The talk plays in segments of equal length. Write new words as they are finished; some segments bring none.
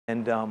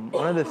And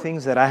one of the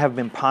things that I have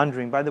been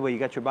pondering, by the way, you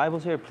got your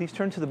Bibles here? Please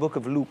turn to the book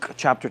of Luke,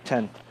 chapter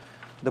 10.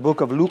 The book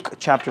of Luke,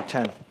 chapter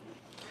 10.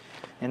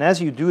 And as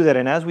you do that,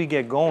 and as we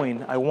get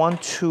going, I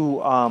want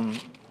to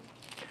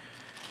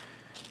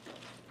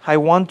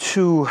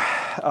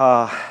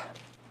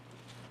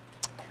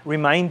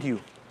remind you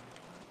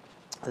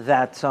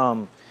that,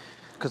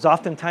 because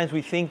oftentimes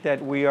we think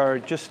that we are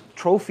just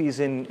trophies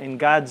in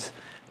God's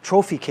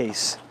trophy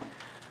case.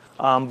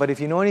 But if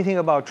you know anything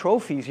about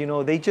trophies, you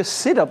know they just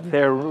sit up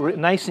there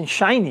nice and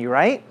shiny,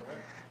 right?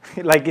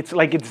 like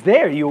it's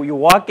there. You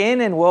walk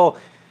in and, well,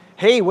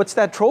 hey, what's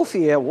that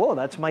trophy? Whoa,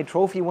 that's my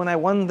trophy when I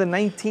won the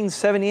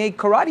 1978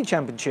 karate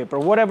championship, or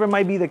whatever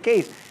might be the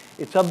case.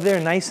 It's up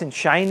there nice and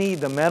shiny.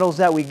 The medals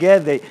that we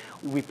get,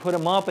 we put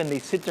them up and they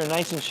sit there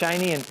nice and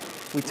shiny. And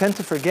we tend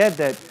to forget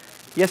that,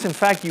 yes, in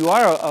fact, you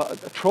are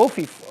a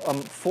trophy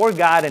for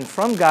God and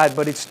from God,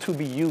 but it's to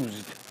be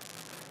used.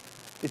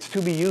 It's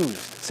to be used.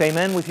 Say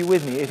amen with you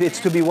with me.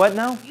 It's to be what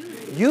now?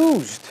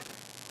 Used.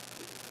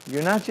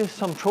 You're not just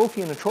some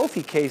trophy in a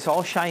trophy case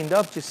all shined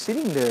up just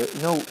sitting there.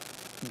 No,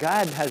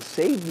 God has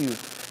saved you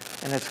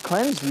and has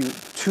cleansed you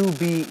to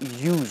be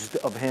used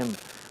of Him.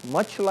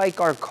 Much like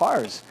our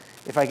cars.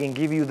 If I can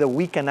give you the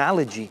weak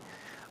analogy.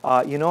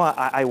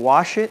 I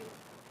wash it.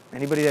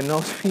 Anybody that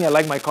knows me, I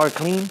like my car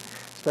clean,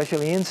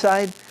 especially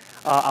inside.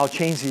 I'll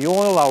change the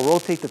oil. I'll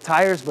rotate the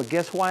tires. But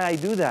guess why I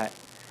do that?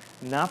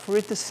 Not for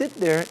it to sit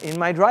there in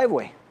my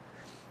driveway.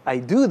 I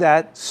do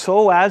that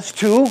so as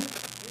to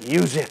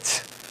use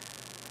it.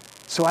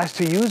 So as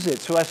to use it.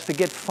 So as to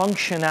get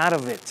function out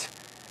of it.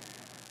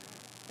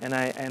 And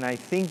I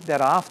think that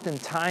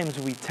oftentimes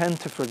we tend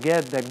to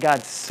forget that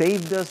God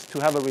saved us to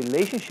have a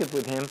relationship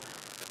with Him.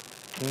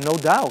 No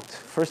doubt,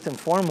 first and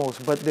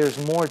foremost, but there's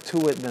more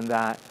to it than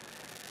that.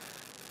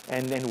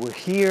 And we're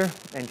here,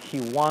 and He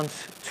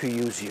wants to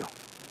use you.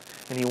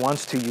 And He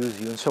wants to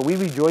use you. And so we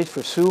rejoice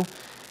for Sue.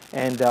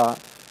 And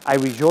I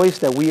rejoice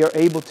that we are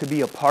able to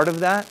be a part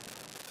of that.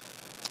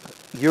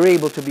 You're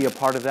able to be a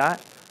part of that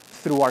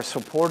through our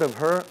support of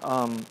her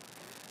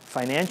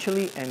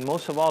financially, and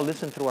most of all,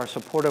 listen, through our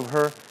support of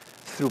her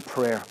through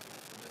prayer.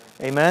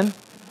 Amen?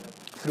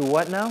 Through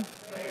what now?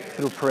 Prayer.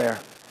 Through prayer.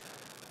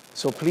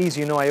 So please,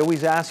 I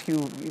always ask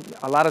you,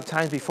 a lot of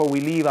times before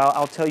we leave,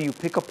 I'll tell you,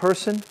 pick a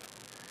person.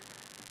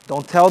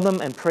 Don't tell them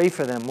and pray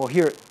for them. Well,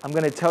 here, I'm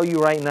going to tell you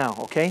right now,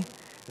 okay?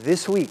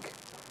 This week,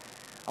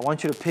 I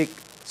want you to pick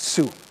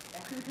Sue,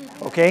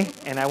 okay?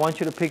 And I want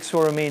you to pick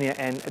Soramania.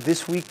 And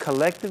this week,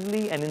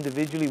 collectively and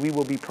individually, we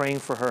will be praying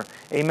for her.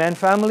 Amen,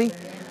 family?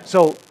 Amen.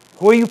 So,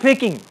 who are you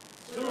picking?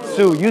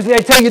 Sue. Usually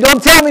I tell you,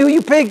 don't tell me who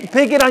you pick.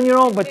 Pick it on your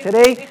own. But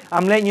today,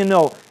 I'm letting you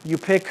know, you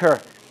pick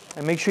her.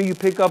 And make sure you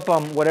pick up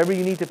whatever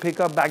you need to pick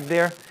up back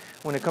there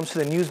when it comes to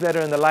the newsletter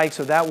and the like.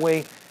 So that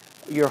way,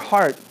 your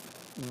heart,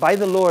 by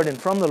the Lord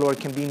and from the Lord,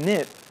 can be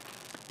knit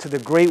to the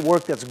great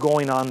work that's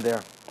going on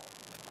there.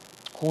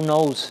 Who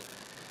knows?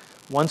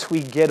 Once we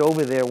get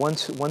over there,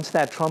 once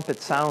that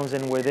trumpet sounds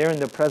and we're there in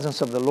the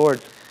presence of the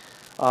Lord,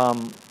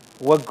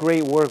 what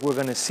great work we're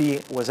going to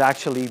see was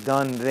actually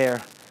done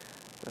there.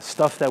 The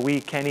stuff that we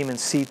can't even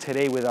see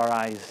today with our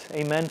eyes.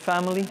 Amen,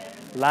 family? Amen.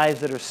 Lives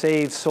that are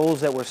saved,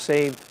 souls that were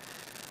saved.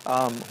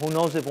 Who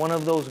knows if one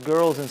of those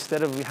girls,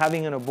 instead of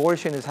having an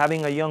abortion, is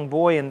having a young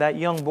boy, and that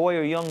young boy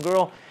or young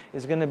girl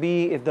is going to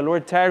be, if the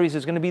Lord tarries,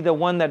 is going to be the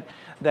one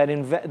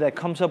that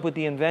comes up with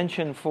the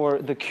invention for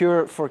the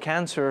cure for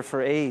cancer,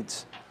 for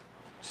AIDS.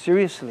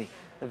 Seriously,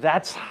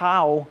 that's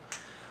how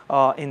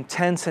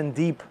intense and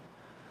deep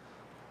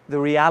the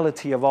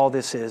reality of all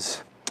this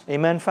is.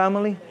 Amen,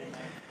 family? Amen.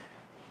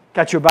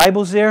 Got your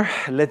Bibles there?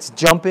 Let's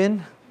jump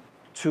in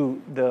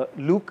to the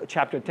Luke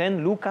chapter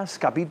 10, Lucas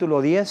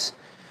capítulo 10.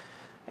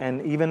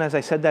 And even as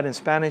I said that in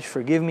Spanish,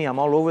 forgive me, I'm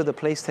all over the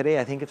place today.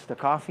 I think it's the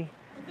coffee.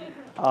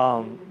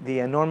 The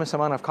enormous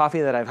amount of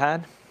coffee that I've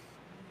had.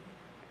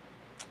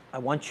 I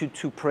want you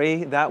to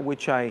pray that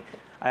which I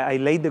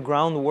laid the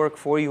groundwork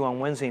for you on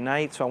Wednesday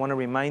night, so I want to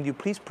remind you,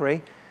 please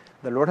pray.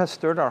 The Lord has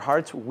stirred our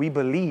hearts, we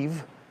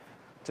believe,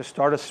 to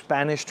start a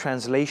Spanish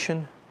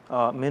translation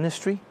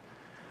ministry.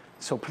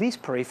 So please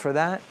pray for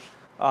that.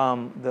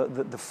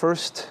 The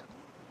first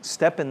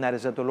step in that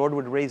is that the Lord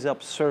would raise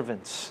up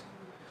servants.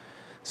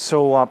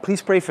 So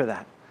please pray for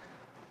that.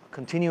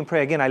 Continue and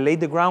pray. Again, I laid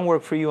the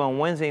groundwork for you on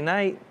Wednesday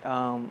night,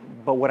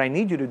 but what I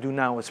need you to do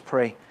now is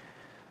pray.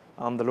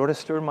 The Lord has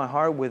stirred my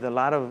heart with a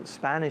lot of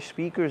Spanish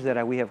speakers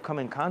that we have come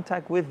in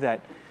contact with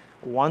that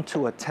want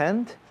to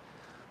attend,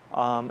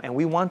 and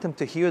we want them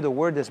to hear the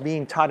word that's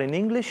being taught in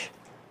English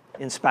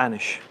in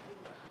Spanish.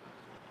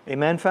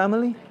 Amen,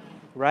 family?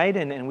 Right?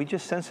 And we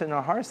just sense in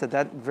our hearts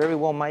that very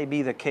well might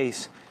be the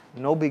case.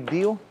 No big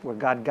deal. Where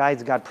God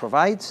guides, God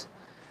provides.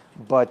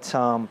 But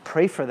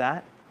pray for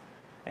that.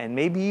 And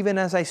maybe even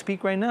as I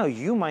speak right now,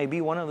 you might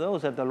be one of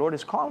those that the Lord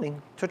is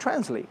calling to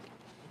translate.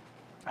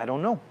 I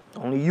don't know.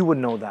 Only you would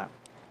know that.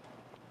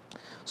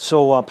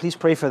 So please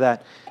pray for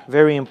that.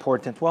 Very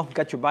important. Well,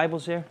 got your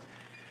Bibles there?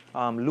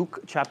 Luke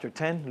chapter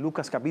 10,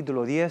 Lucas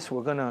capítulo 10.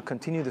 We're going to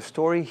continue the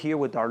story here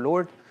with our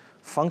Lord,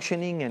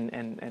 functioning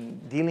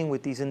and dealing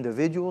with these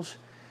individuals.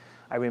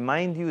 I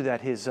remind you that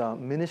his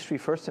ministry,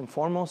 first and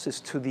foremost, is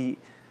to the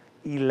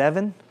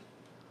 11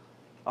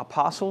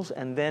 apostles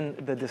and then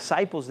the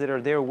disciples that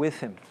are there with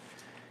him.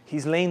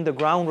 He's laying the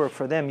groundwork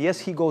for them. Yes,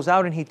 he goes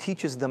out and he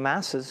teaches the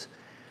masses,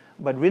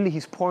 but really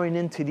he's pouring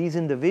into these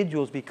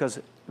individuals because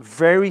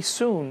very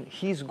soon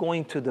he's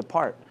going to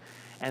depart.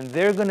 And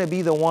they're going to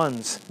be the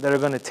ones that are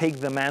going to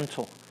take the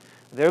mantle.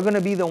 They're going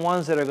to be the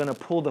ones that are going to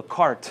pull the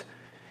cart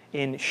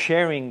in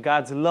sharing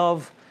God's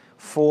love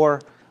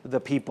for the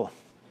people.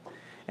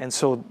 And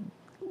so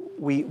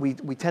we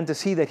tend to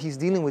see that he's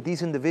dealing with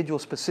these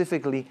individuals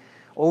specifically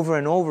over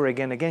and over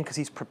again, because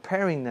he's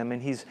preparing them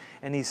and he's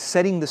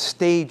setting the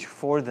stage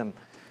for them.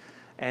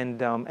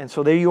 And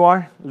so there you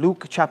are,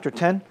 Luke chapter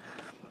 10.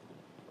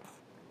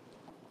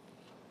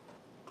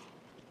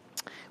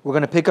 We're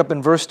going to pick up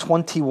in verse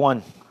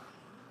 21.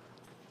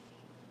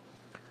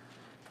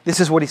 This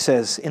is what he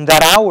says. In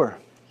that hour,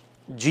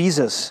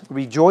 Jesus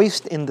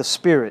rejoiced in the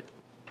Spirit.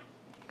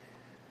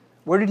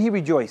 Where did he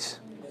rejoice?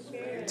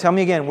 Tell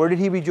me again, where did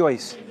he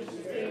rejoice?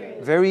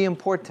 Very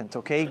important,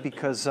 okay?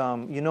 Because,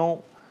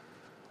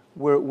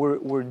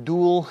 we're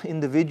dual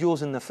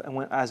individuals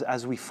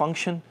as we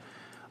function.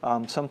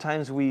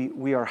 Sometimes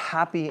we are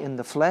happy in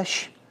the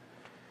flesh,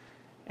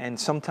 and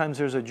sometimes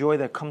there's a joy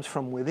that comes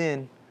from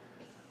within,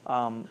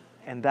 and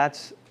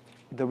that's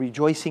the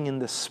rejoicing in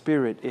the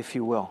Spirit, if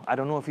you will. I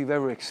don't know if you've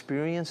ever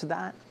experienced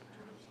that.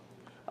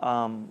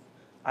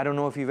 I don't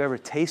know if you've ever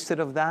tasted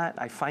of that.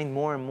 I find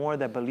more and more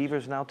that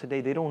believers now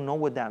today, they don't know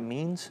what that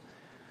means.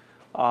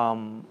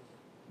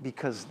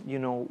 Because,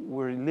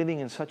 we're living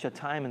in such a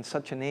time and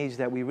such an age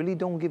that we really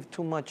don't give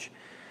too much.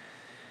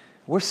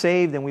 We're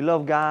saved and we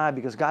love God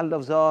because God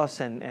loves us,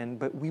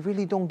 but we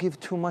really don't give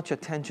too much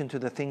attention to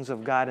the things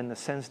of God, in the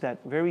sense that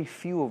very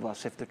few of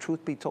us, if the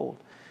truth be told,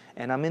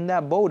 and I'm in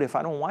that boat if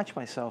I don't watch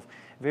myself,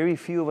 very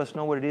few of us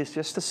know what it is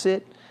just to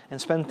sit and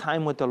spend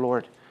time with the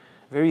Lord.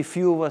 Very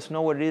few of us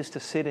know what it is to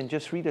sit and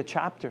just read a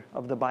chapter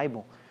of the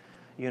Bible.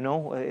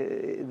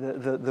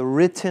 The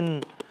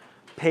written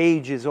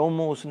page is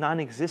almost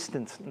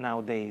non-existent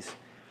nowadays.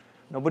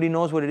 Nobody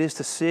knows what it is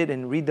to sit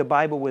and read the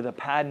Bible with a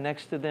pad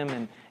next to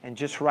them and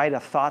just write a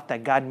thought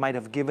that God might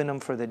have given them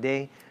for the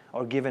day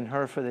or given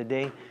her for the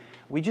day.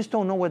 We just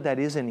don't know what that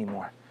is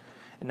anymore.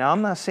 Now,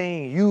 I'm not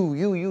saying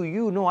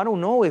you. No, I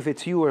don't know if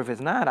it's you or if it's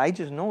not. I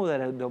just know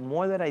that the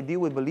more that I deal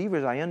with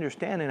believers, I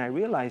understand and I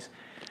realize,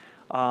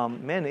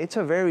 it's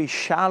a very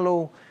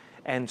shallow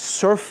and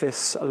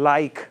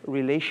surface-like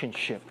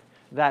relationship.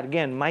 That,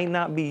 again, might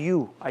not be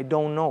you. I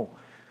don't know.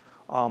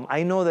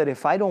 I know that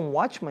if I don't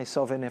watch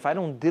myself and if I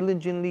don't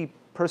diligently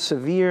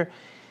persevere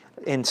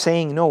in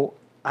saying, no,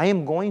 I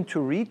am going to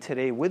read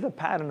today with a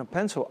pad and a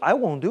pencil, I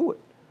won't do it.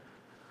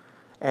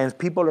 And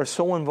people are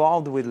so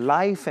involved with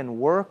life and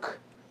work,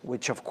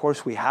 which of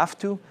course we have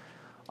to.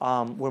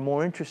 We're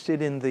more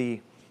interested in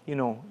the,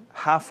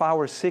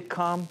 half-hour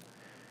sitcom,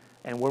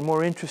 and we're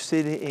more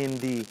interested in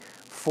the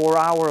 4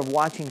 hour of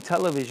watching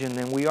television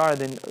than we are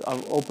than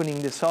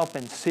opening this up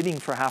and sitting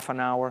for half an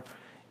hour,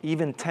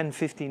 even 10,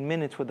 15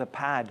 minutes with a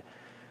pad.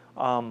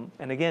 And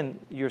again,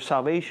 your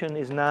salvation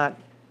is not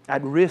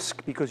at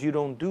risk because you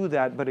don't do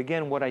that. But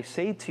again, what I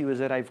say to you is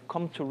that I've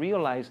come to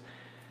realize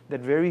that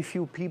very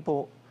few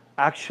people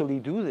actually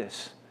do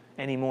this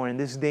anymore in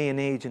this day and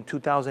age in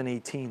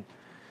 2018.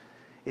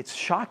 It's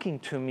shocking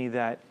to me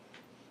that,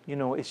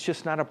 it's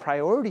just not a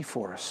priority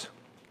for us.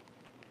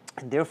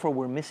 And therefore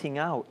we're missing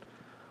out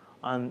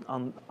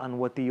on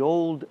what the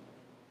old,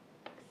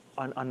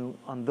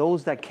 on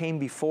those that came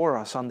before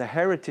us, on the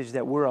heritage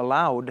that we're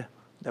allowed,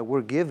 that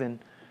we're given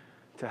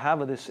to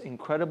have this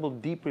incredible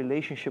deep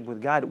relationship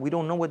with God. We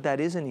don't know what that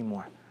is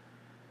anymore.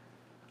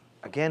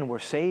 Again, we're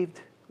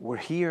saved, we're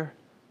here,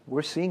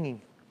 we're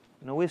singing.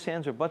 No ifs,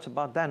 ands, or buts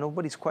about that.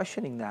 Nobody's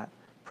questioning that.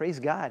 Praise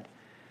God.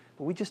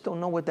 But we just don't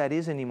know what that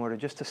is anymore,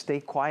 just to stay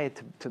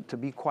quiet, to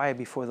be quiet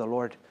before the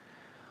Lord.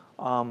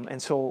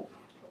 And so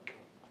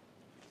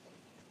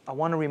I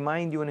want to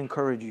remind you and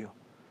encourage you.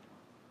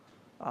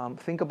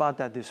 Think about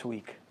that this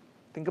week.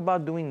 Think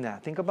about doing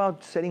that. Think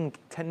about setting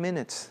 10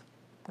 minutes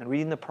and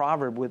reading the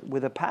proverb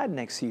with a pad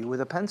next to you,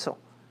 with a pencil,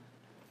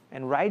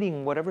 and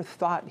writing whatever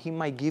thought He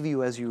might give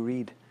you as you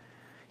read.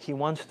 He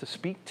wants to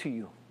speak to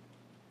you.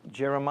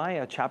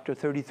 Jeremiah chapter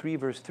 33,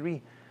 verse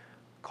 3,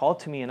 call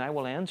to me and I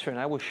will answer, and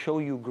I will show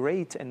you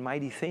great and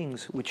mighty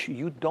things which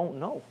you don't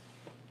know,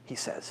 He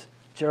says.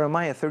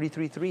 Jeremiah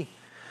 33:3.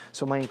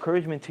 So my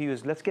encouragement to you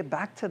is, let's get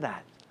back to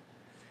that.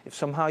 If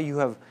somehow you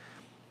have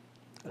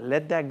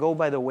let that go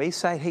by the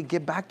wayside, hey,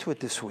 get back to it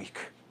this week.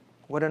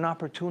 What an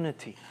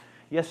opportunity.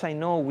 Yes, I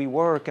know we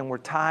work and we're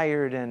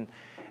tired, and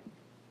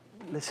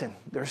listen,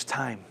 there's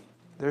time.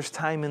 There's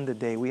time in the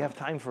day. We have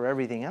time for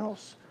everything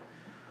else.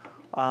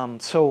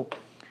 So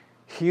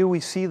here we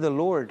see the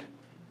Lord,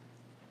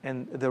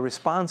 and the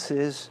response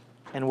is,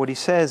 and what He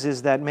says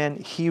is that, man,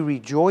 He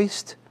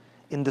rejoiced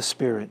in the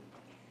Spirit.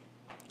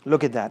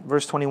 Look at that,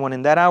 verse 21.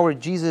 In that hour,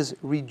 Jesus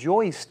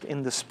rejoiced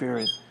in the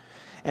Spirit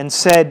and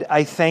said,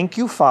 I thank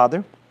you,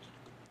 Father,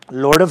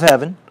 Lord of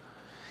heaven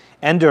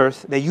and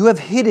earth, that you have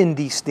hidden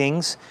these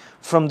things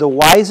from the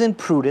wise and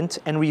prudent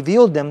and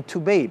revealed them to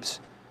babes.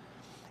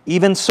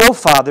 Even so,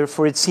 Father,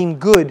 for it seemed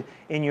good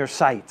in your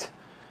sight.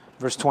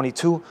 Verse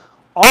 22,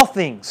 all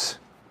things.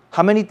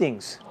 How many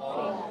things?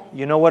 All.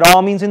 You know what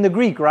all means in the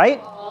Greek, right?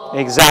 All.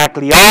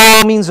 Exactly.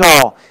 All means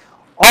all.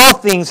 All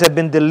things have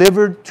been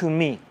delivered to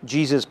me,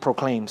 Jesus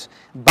proclaims,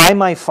 by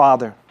my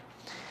Father.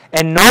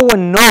 And no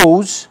one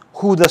knows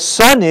who the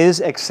Son is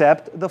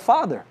except the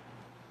Father,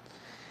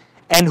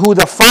 and who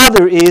the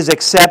Father is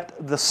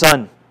except the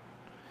Son,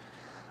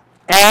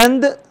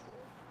 and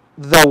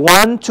the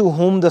one to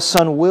whom the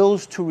Son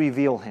wills to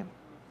reveal him.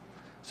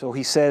 So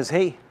he says,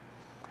 hey,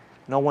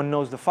 no one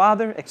knows the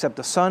Father except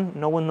the Son.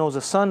 No one knows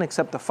the Son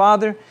except the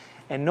Father.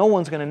 And no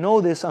one's going to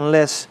know this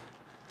unless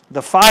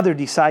the Father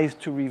decides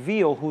to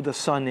reveal who the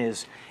Son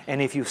is.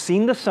 And if you've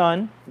seen the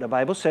Son, the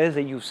Bible says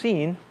that you've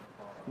seen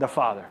the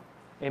Father.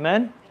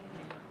 Amen?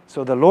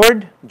 So the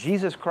Lord,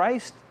 Jesus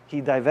Christ, He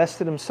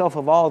divested Himself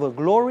of all the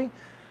glory,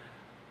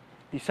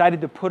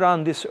 decided to put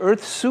on this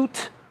earth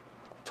suit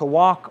to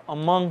walk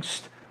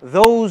amongst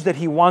those that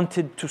He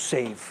wanted to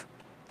save.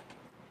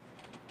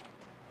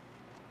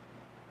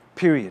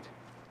 Period.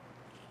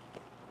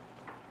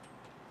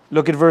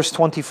 Look at verse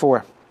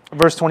 24,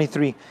 verse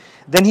 23.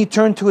 Then He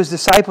turned to His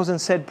disciples and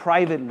said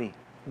privately,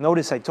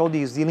 notice I told you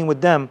He's dealing with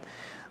them,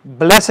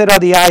 blessed are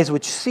the eyes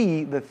which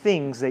see the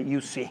things that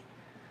you see.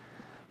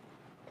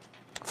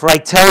 For I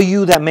tell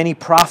you that many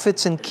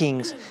prophets and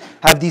kings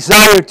have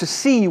desired to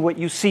see what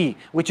you see,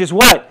 which is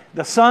what?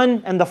 The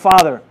Son and the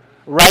Father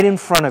right in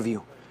front of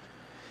you,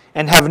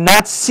 and have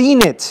not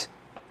seen it,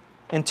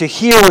 and to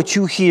hear what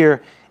you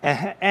hear,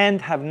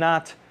 and have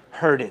not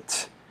heard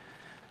it.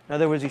 In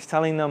other words, He's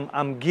telling them,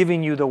 I'm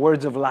giving you the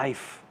words of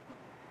life.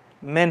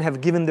 Men have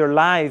given their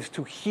lives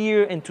to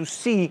hear and to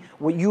see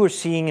what you are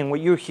seeing and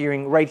what you're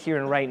hearing right here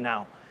and right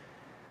now.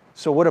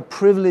 So what a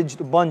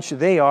privileged bunch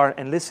they are.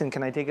 And listen,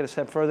 can I take it a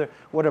step further?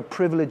 What a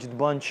privileged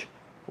bunch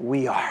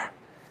we are.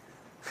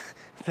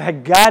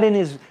 That God,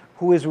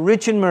 who is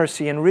rich in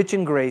mercy and rich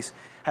in grace,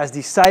 has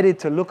decided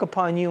to look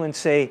upon you and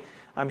say,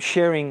 I'm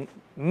sharing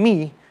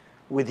me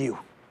with you.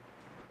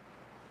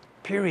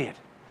 Period.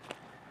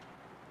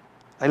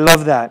 I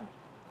love that.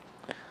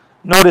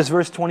 Notice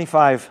verse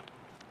 25.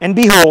 And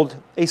behold,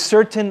 a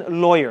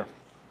certain lawyer.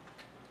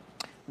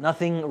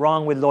 Nothing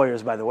wrong with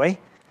lawyers, by the way.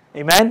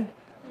 Amen?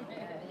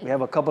 We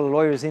have a couple of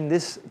lawyers in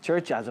this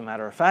church, as a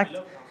matter of fact.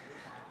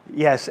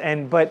 Yes,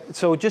 but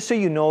so just so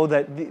you know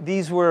that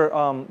these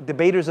were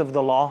debaters of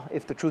the law,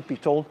 if the truth be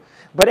told.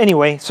 But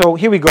anyway, so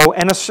here we go.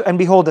 And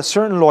behold, a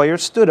certain lawyer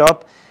stood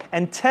up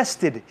and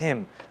tested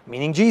him,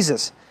 meaning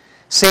Jesus,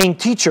 saying,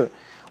 Teacher,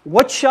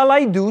 what shall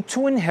I do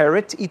to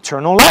inherit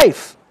eternal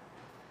life?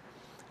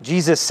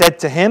 Jesus said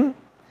to him,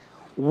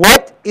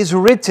 what is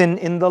written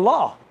in the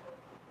law?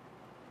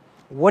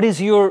 What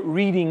is your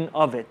reading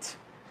of it?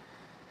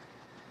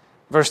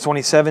 Verse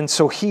 27,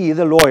 so he,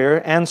 the lawyer,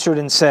 answered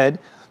and said,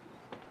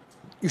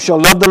 you shall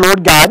love the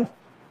Lord God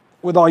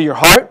with all your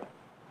heart,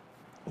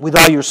 with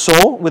all your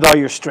soul, with all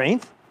your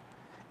strength,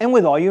 and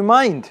with all your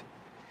mind,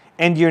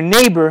 and your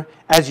neighbor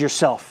as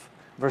yourself.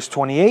 Verse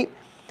 28,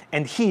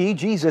 and he,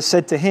 Jesus,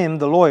 said to him,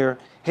 the lawyer,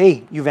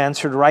 hey, you've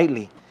answered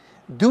rightly.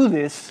 Do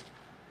this,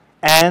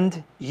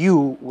 and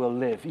you will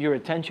live. Your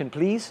attention,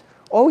 please.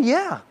 Oh,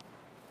 yeah.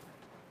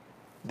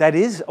 That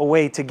is a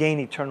way to gain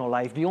eternal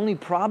life. The only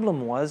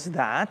problem was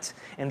that,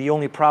 and the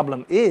only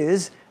problem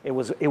is, it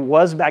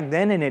was back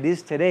then and it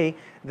is today,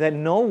 that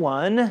no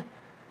one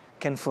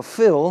can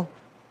fulfill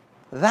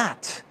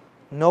that.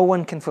 No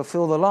one can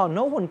fulfill the law.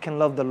 No one can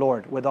love the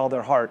Lord with all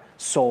their heart,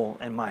 soul,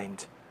 and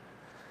mind.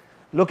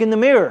 Look in the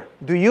mirror.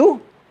 Do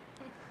you?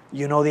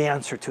 You know the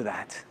answer to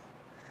that.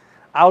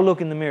 I'll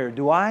look in the mirror.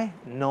 Do I?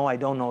 No, I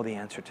don't know the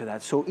answer to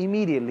that. So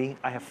immediately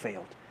I have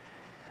failed.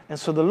 And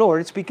so the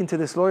Lord, speaking to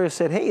this lawyer,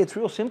 said, hey, it's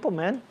real simple,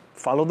 man.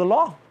 Follow the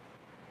law.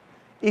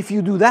 If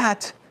you do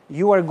that,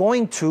 you are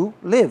going to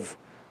live,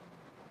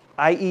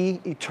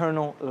 i.e.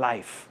 eternal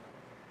life.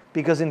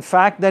 Because in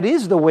fact, that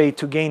is the way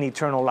to gain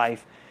eternal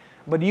life.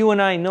 But you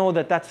and I know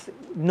that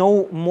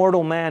no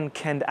mortal man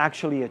can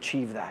actually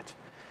achieve that.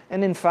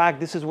 And in fact,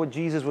 this is what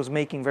Jesus was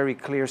making very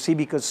clear. See,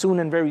 because soon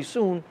and very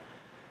soon,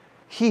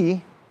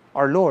 He,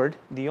 our Lord,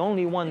 the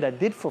only one that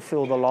did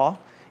fulfill the law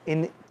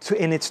in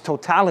its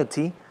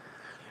totality,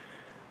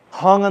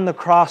 hung on the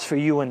cross for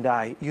you and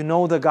I. You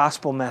know the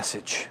gospel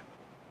message.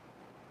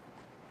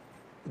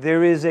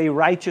 There is a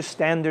righteous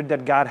standard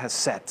that God has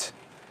set.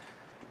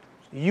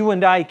 You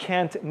and I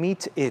can't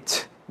meet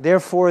it.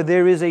 Therefore,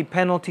 there is a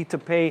penalty to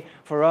pay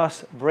for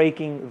us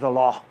breaking the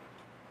law.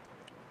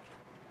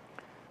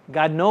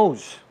 God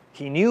knows.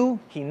 He knew,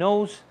 He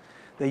knows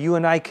that you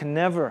and I can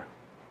never,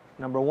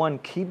 number one,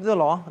 keep the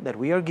law, that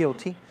we are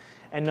guilty,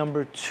 and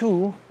number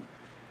two,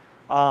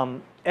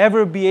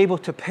 ever be able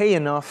to pay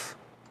enough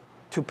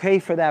to pay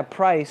for that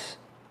price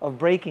of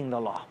breaking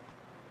the law.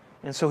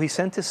 And so He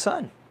sent His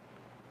Son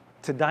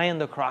to die on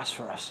the cross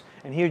for us.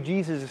 And here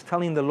Jesus is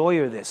telling the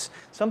lawyer this.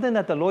 Something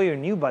that the lawyer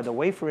knew, by the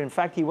way, for in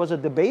fact he was a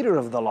debater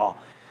of the law.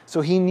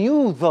 So he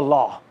knew the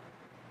law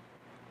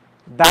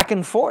back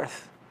and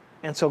forth.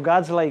 And so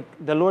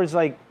the Lord's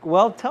like,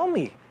 well, tell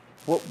me,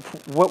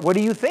 what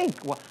do you think?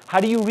 How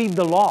do you read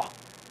the law?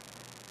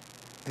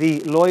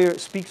 The lawyer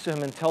speaks to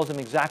him and tells him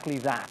exactly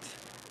that.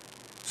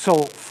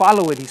 So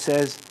follow it, he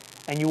says,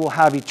 and you will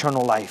have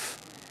eternal life.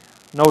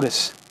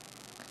 Notice.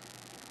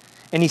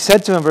 And he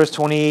said to him, verse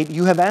 28,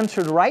 you have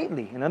answered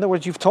rightly. In other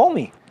words, you've told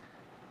me.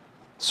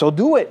 So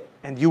do it,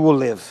 and you will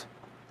live.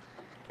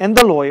 And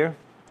the lawyer,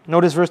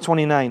 notice verse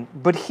 29,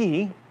 but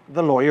he,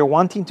 the lawyer,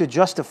 wanting to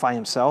justify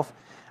himself,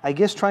 I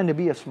guess trying to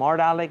be a smart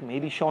aleck,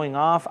 maybe showing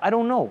off, I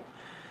don't know,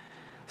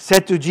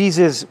 said to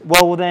Jesus,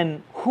 well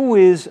then, who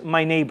is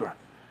my neighbor?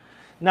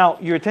 Now,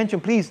 your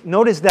attention please,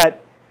 notice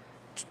that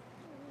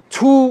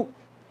two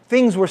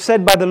things were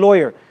said by the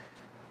lawyer.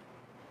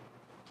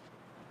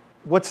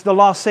 What's the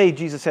law say?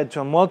 Jesus said to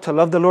him, well, to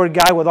love the Lord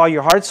God with all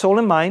your heart, soul,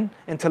 and mind,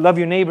 and to love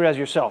your neighbor as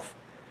yourself.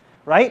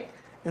 Right?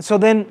 And so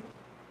then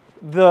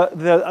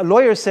the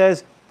lawyer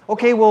says,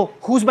 okay, well,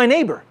 who's my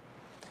neighbor?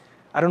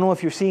 I don't know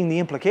if you're seeing the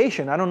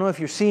implication. I don't know if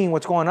you're seeing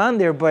what's going on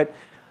there, but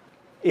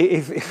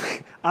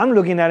if I'm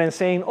looking at it and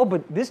saying, oh,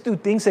 but this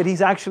dude thinks that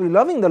he's actually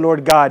loving the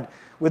Lord God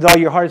with all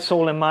your heart,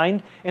 soul, and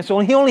mind, and so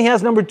he only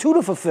has number 2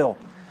 to fulfill.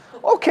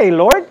 Okay,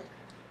 Lord,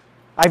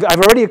 I've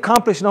already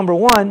accomplished number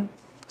 1,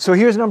 so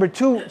here's number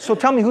 2. So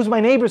tell me who's my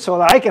neighbor so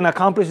that I can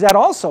accomplish that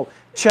also.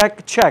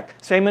 Check, check.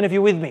 Say amen if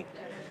you're with me.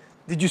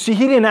 Did you see?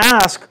 He didn't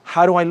ask,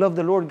 how do I love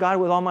the Lord God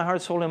with all my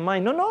heart, soul, and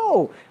mind?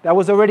 No. That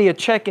was already a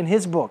check in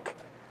his book.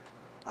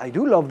 I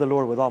do love the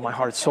Lord with all my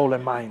heart, soul,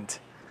 and mind.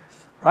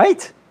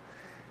 Right?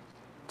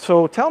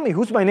 So tell me,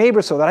 who's my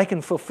neighbor so that I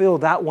can fulfill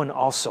that one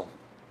also?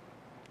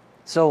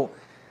 So,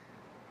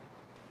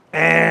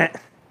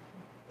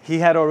 he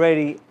had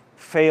already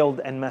failed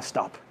and messed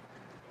up.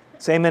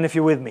 Say amen if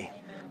you're with me.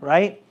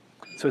 Right?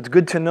 So it's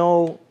good to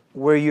know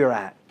where you're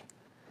at.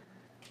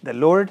 The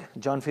Lord,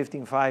 John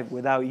 15:5,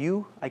 without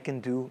you, I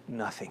can do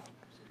nothing.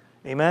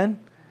 Amen?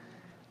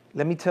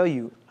 Let me tell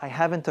you, I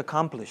haven't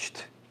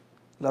accomplished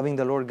loving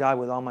the Lord God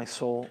with all my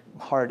soul,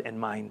 heart, and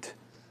mind.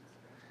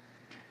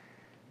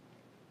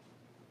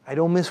 I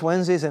don't miss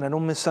Wednesdays and I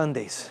don't miss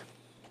Sundays.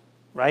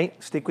 Right?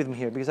 Stick with me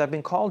here because I've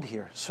been called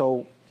here.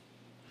 So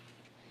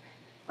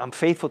I'm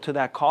faithful to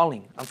that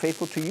calling. I'm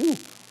faithful to you.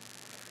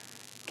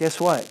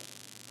 Guess what?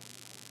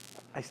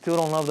 I still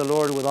don't love the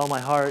Lord with all my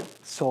heart,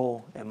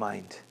 soul, and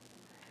mind.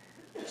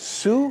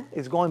 Sue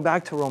is going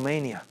back to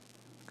Romania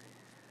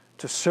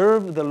to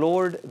serve the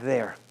Lord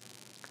there.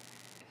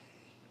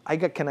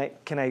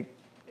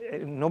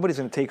 Nobody's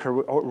going to take her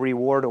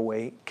reward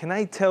away. Can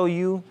I tell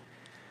you,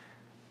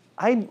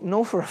 I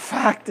know for a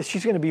fact that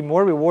she's going to be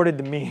more rewarded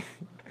than me.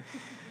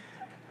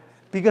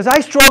 Because I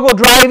struggle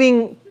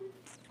driving,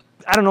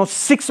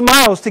 6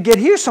 miles to get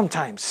here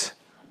sometimes.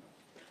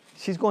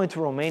 She's going to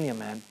Romania,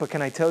 man. But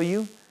can I tell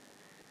you,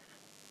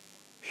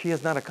 she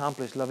has not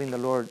accomplished loving the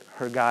Lord,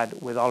 her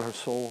God, with all her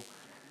soul,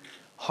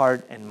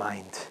 heart, and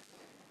mind.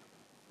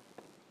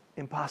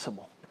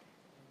 Impossible.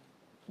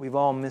 We've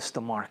all missed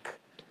the mark.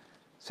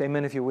 Say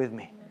amen if you're with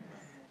me.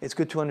 It's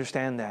good to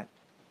understand that.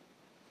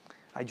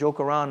 I joke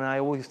around and I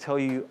always tell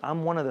you,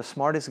 I'm one of the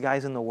smartest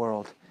guys in the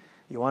world.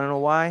 You want to know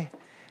why?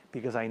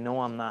 Because I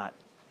know I'm not.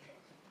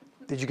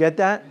 Did you get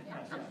that?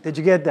 Did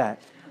you get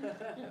that?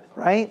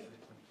 Right?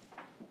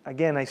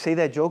 Again, I say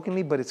that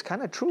jokingly, but it's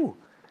kind of true.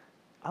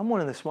 I'm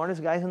one of the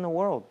smartest guys in the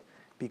world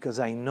because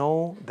I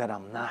know that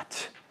I'm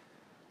not.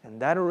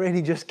 And that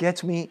already just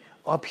gets me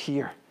up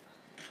here.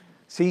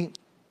 See,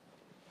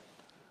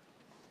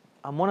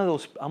 I'm one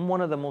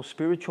of the most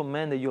spiritual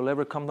men that you'll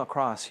ever come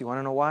across. You want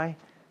to know why?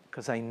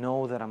 Because I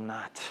know that I'm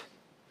not.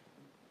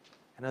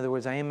 In other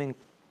words, I am in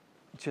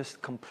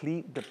just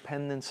complete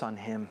dependence on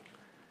Him.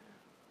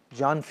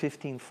 John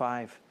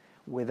 15:5.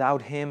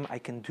 Without Him, I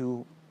can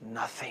do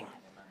nothing.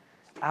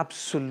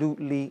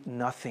 Absolutely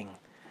nothing.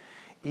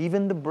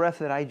 Even the breath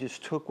that I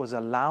just took was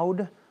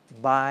allowed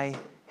by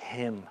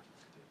Him.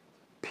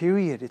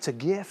 Period. It's a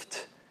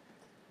gift.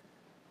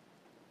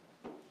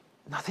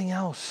 Nothing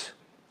else.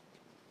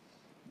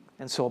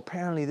 And so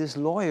apparently this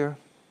lawyer,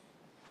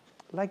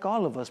 like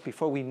all of us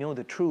before we know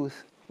the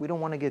truth, we don't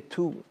want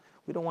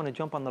to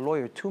jump on the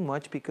lawyer too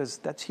much because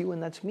that's you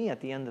and that's me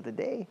at the end of the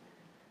day.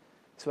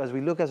 So as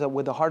we look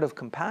with a heart of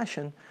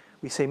compassion,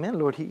 we say, man,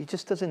 Lord, he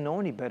just doesn't know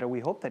any better.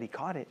 We hope that he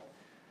caught it.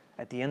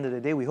 At the end of the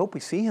day, we hope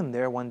we see him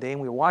there one day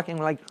and we're walking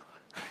like,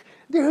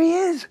 there he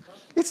is.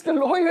 It's the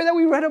lawyer that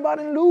we read about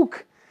in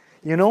Luke.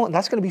 You know,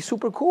 that's going to be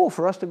super cool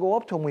for us to go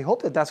up to him. We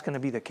hope that that's going to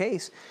be the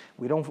case.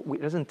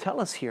 It doesn't tell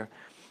us here.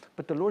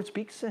 But the Lord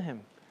speaks to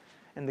him.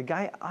 And the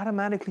guy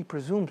automatically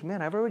presumes,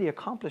 man, I've already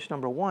accomplished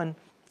number one.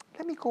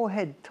 Let me go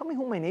ahead. Tell me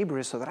who my neighbor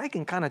is so that I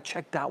can kind of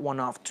check that one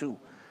off too.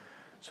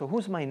 So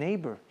who's my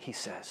neighbor, he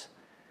says.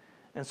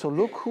 And so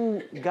look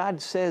who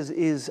God says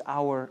is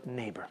our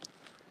neighbor.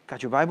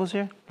 Got your Bibles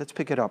here? Let's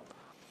pick it up.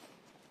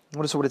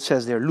 Notice what it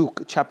says there.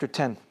 Luke chapter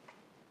 10.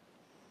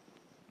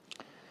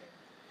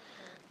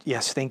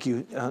 Yes, thank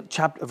you.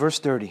 Verse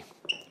 30.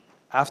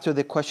 After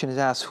the question is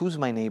asked, who's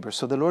my neighbor?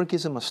 So the Lord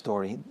gives him a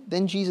story.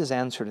 Then Jesus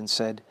answered and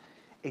said,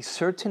 a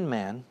certain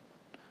man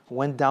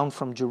went down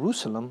from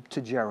Jerusalem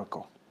to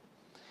Jericho.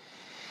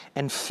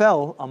 and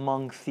fell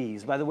among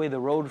thieves. By the way, the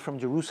road from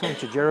Jerusalem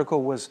to Jericho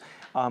was,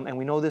 and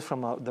we know this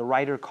from the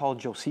writer called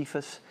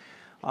Josephus,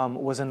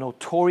 was a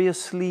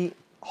notoriously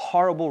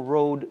horrible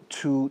road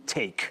to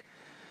take.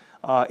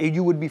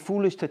 You would be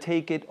foolish to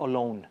take it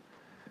alone.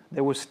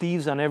 There was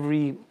thieves on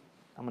every,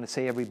 I'm going to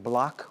say every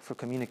block for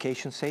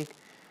communication's sake.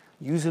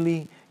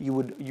 Usually you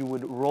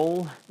would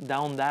roll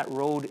down that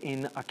road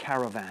in a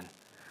caravan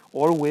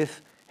or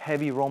with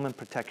heavy Roman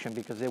protection,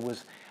 because there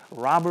was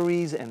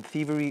robberies and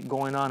thievery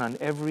going on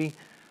every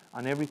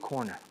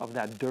corner of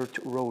that dirt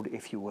road,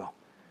 if you will.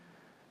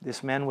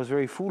 This man was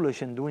very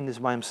foolish in doing this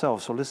by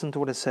himself. So listen to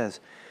what it says.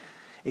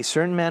 A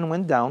certain man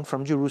went down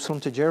from Jerusalem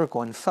to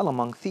Jericho and fell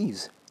among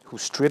thieves, who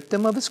stripped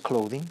him of his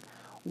clothing,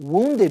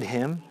 wounded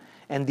him,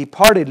 and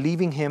departed,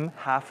 leaving him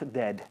half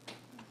dead.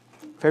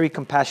 Very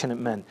compassionate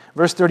men.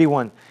 Verse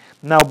 31.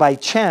 Now by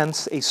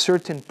chance a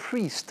certain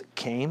priest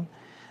came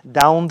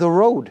down the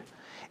road,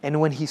 and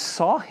when he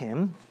saw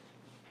him,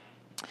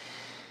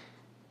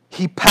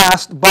 he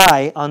passed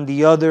by on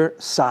the other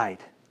side.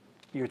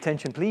 Your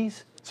attention,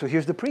 please. So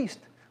here's the priest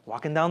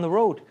walking down the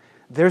road.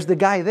 There's the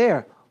guy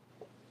there.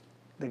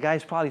 The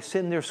guy's probably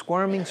sitting there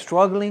squirming,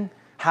 struggling,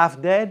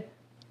 half dead.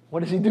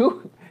 What does he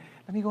do?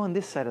 Let me go on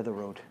this side of the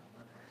road.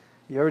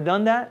 You ever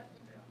done that?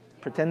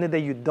 Pretended that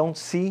you don't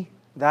see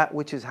that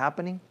which is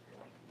happening?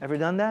 Ever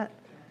done that?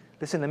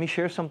 Listen, let me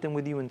share something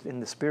with you in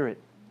the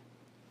spirit.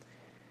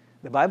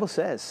 The Bible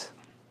says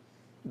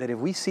that if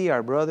we see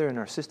our brother and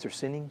our sister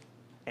sinning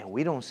and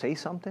we don't say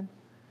something,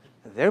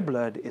 their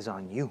blood is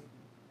on you.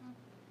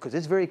 Because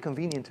it's very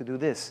convenient to do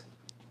this.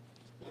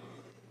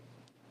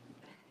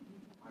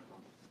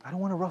 I don't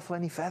want to ruffle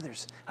any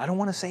feathers. I don't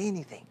want to say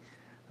anything.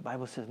 The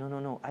Bible says,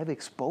 no. I've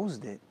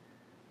exposed it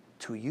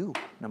to you.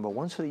 Number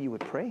one, so that you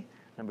would pray.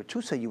 Number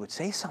two, so you would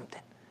say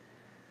something.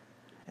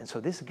 And so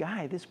this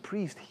guy, this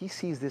priest, he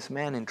sees this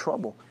man in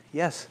trouble.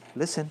 Yes,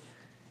 listen,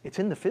 it's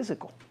in the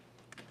physical.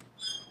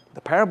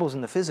 The parable's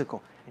in the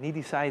physical. And he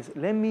decides,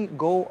 let me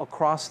go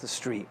across the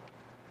street,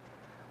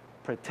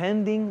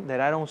 pretending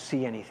that I don't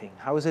see anything.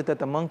 How is it that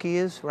the monkey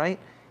is, right?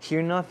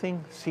 Hear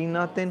nothing, see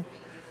nothing,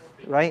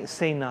 right?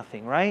 Say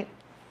nothing, right?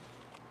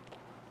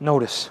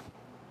 Notice.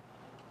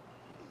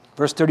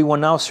 Verse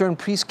 31, now a certain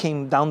priest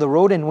came down the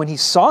road, and when he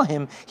saw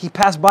him, he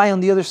passed by on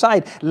the other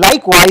side.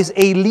 Likewise,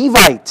 a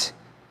Levite,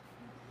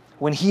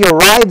 when he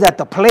arrived at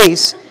the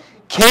place,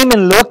 came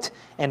and looked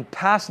and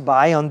passed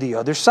by on the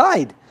other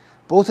side.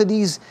 Both of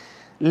these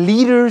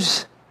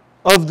leaders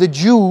of the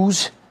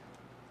Jews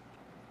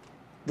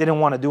didn't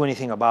want to do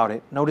anything about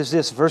it. Notice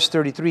this, verse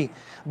 33.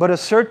 But a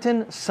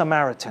certain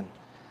Samaritan,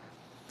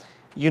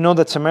 you know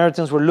that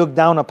Samaritans were looked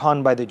down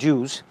upon by the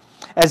Jews,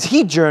 as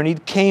he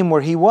journeyed, came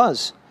where he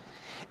was.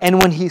 And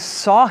when he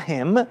saw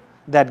him,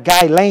 that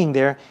guy laying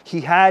there,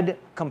 he had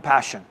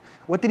compassion.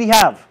 What did he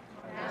have?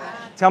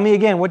 Compassion. Tell me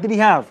again, what did he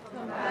have?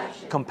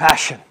 Compassion.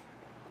 Compassion.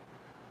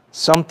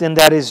 Something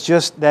that is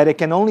just, that it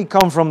can only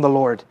come from the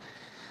Lord.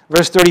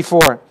 Verse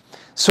 34.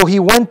 So he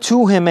went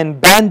to him and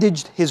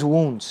bandaged his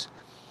wounds,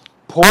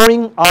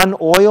 pouring on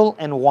oil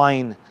and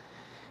wine.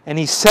 And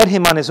he set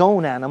him on his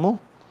own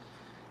animal.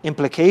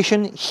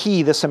 Implication,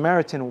 he, the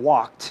Samaritan,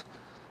 walked,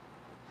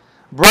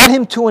 brought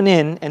him to an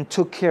inn, and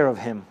took care of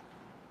him.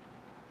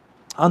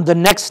 On the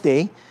next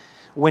day,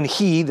 when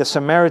he, the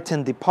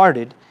Samaritan,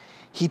 departed,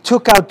 he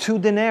took out 2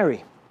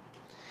 denarii,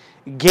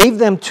 gave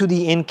them to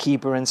the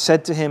innkeeper, and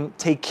said to him,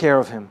 take care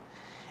of him,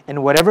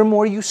 and whatever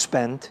more you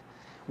spend,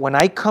 when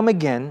I come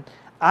again,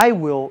 I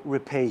will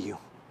repay you.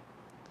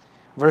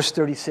 Verse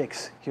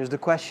 36, here's the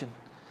question.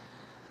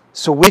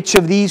 So which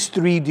of these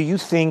 3 do you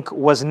think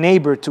was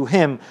neighbor to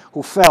him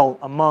who fell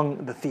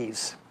among the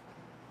thieves?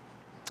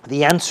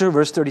 The answer,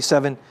 verse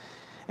 37,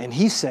 and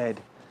he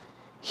said,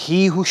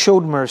 he who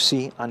showed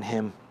mercy on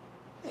him.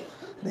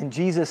 Then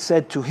Jesus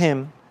said to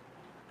him,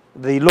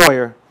 the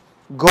lawyer,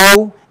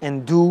 go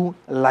and do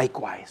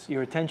likewise.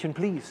 Your attention,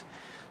 please.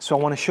 So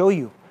I want to show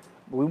you.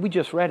 We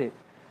just read it.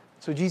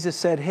 So Jesus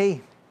said,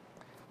 hey,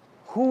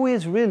 who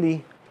is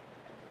really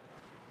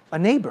a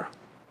neighbor?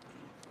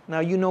 Now,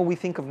 you know we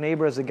think of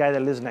neighbor as the guy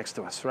that lives next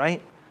to us,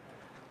 right?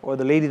 Or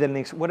the lady that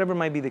makes, whatever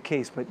might be the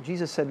case. But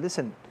Jesus said,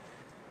 listen,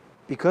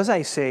 because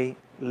I say,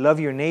 love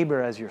your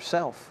neighbor as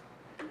yourself,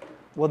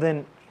 well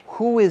then,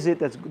 who is it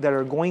that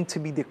are going to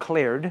be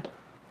declared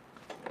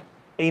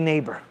a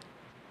neighbor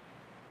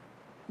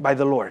by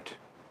the Lord?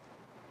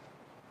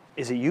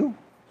 Is it you?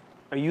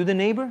 Are you the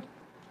neighbor?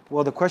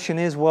 Well, the question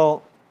is,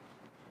 well,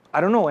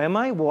 I don't know, am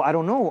I? Well, I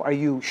don't know. Are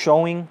you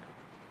showing,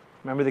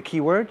 remember the key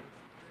word?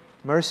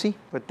 Mercy,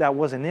 but that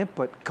wasn't it,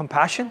 but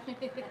compassion?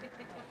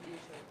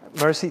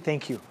 Mercy,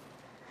 thank you.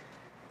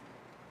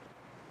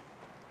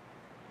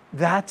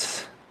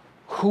 That's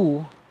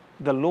who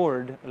the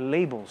Lord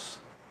labels.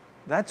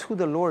 That's who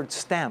the Lord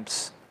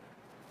stamps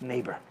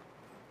neighbor.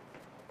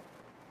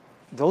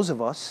 Those of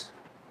us,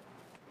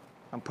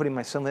 I'm putting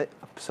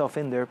myself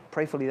in there,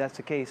 prayerfully that's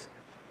the case,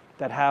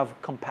 that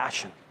have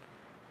compassion.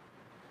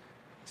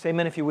 Say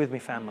amen if you're with me,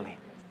 family.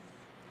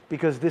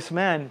 Because this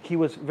man, he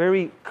was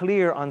very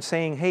clear on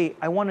saying, hey,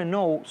 I want to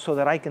know so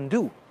that I can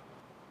do.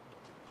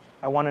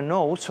 I want to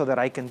know so that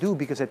I can do,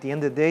 because at the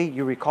end of the day,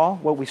 you recall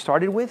what we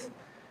started with?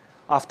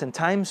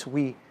 Oftentimes,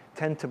 we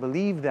tend to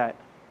believe that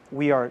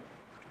we are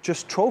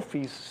just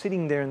trophies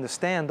sitting there in the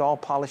stand all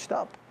polished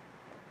up.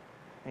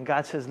 And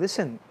God says,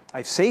 listen,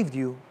 I've saved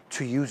you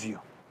to use you.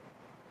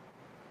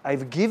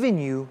 I've given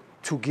you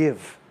to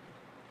give.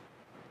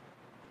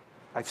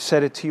 I've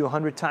said it to you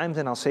 100 times,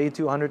 and I'll say it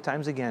to you 100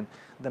 times again.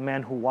 The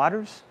man who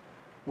waters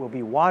will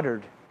be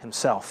watered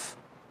himself.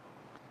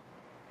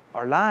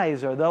 Our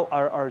lives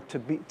are to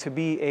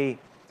be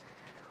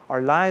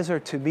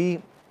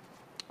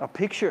a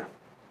picture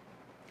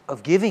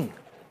of giving.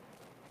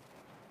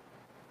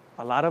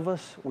 A lot of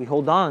us, we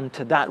hold on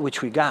to that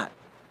which we got.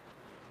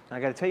 And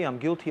I got to tell you, I'm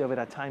guilty of it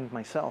at times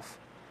myself.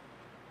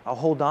 I'll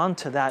hold on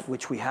to that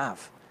which we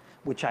have,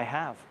 which I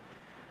have,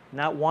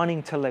 not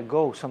wanting to let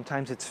go.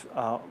 Sometimes it's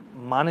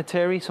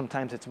monetary,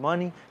 sometimes it's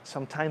money,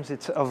 sometimes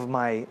it's of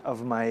my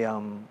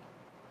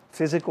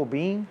physical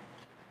being.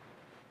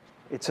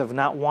 It's of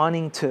not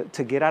wanting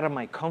to get out of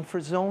my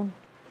comfort zone.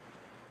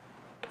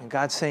 And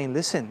God's saying,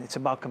 listen, it's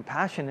about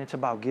compassion, it's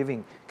about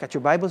giving. Got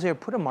your Bibles there?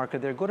 Put a marker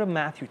there. Go to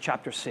Matthew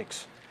chapter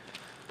 6.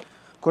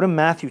 Go to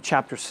Matthew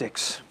chapter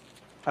 6.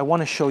 I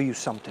want to show you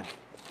something.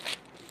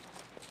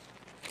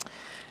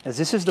 As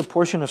this is the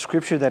portion of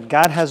Scripture that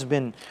God has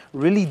been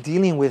really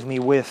dealing with me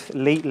with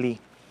lately.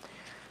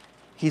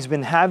 He's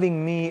been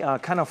having me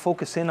kind of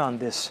focus in on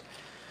this.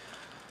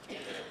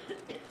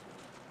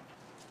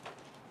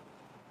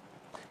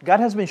 God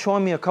has been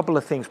showing me a couple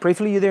of things.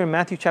 Prayfully, you're there in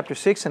Matthew chapter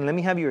 6, and let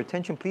me have your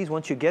attention, please.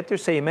 Once you get there,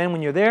 say amen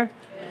when you're there.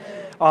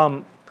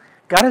 God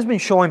has been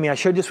showing me, I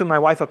shared this with my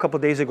wife a couple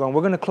of days ago, and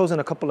we're going to close in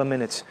a couple of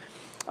minutes.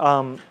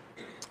 God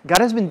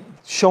has been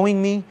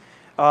showing me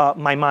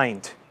my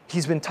mind.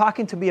 He's been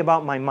talking to me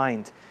about my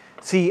mind.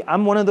 See,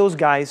 I'm one of those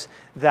guys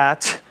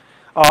that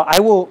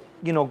I will,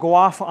 go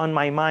off on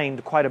my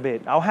mind quite a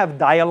bit. I'll have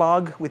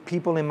dialogue with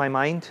people in my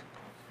mind.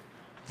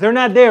 They're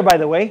not there, by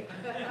the way.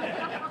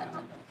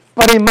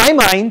 But in my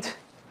mind,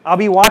 I'll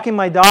be walking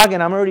my dog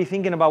and I'm already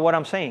thinking about what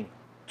I'm saying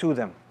to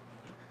them.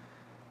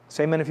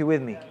 Say amen if you're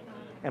with me.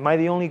 Am I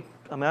the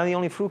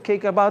only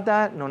fruitcake about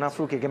that? No, not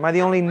fruitcake. Am I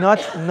the only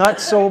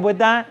nut so with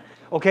that?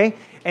 Okay?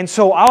 And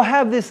so I'll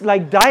have this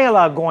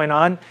dialogue going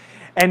on,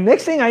 and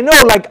next thing I know,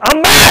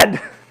 I'm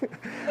mad.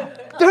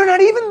 They're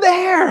not even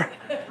there.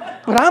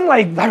 But I'm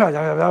like, blah, blah,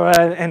 blah, blah,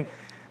 blah. And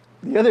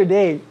the other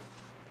day,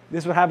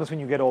 this is what happens when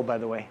you get old, by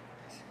the way.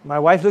 My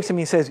wife looks at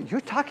me and says,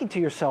 you're talking to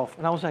yourself.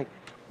 And I was like,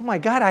 oh my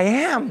God, I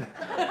am.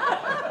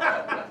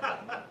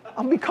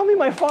 I'm becoming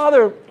my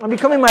father. I'm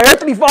becoming my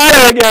earthly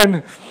father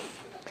again.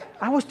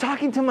 I was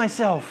talking to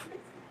myself.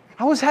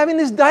 I was having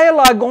this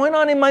dialogue going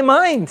on in my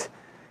mind.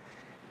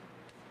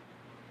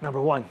 Number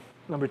one.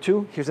 Number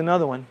two, here's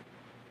another one.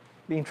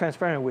 Being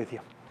transparent with you.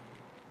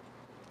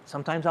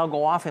 Sometimes I'll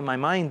go off in my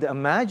mind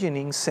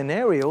imagining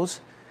scenarios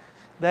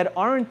that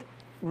aren't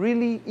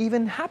really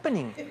even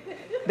happening.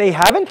 They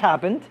haven't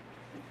happened.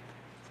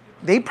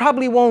 They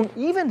probably won't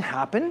even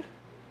happen.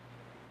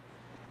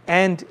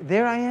 And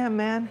there I am,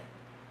 man.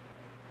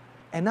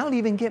 And I'll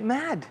even get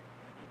mad.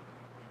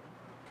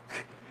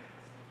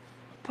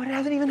 But it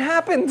hasn't even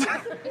happened.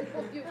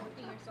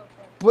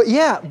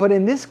 But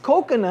in this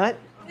coconut,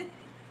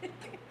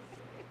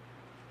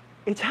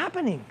 it's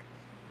happening.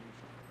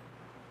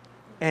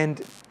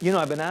 And,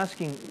 I've been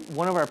asking,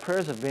 one of our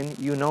prayers have been,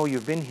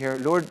 you've been here,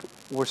 Lord,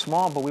 we're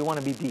small, but we want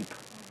to be deep.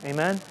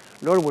 Amen?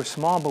 Lord, we're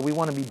small, but we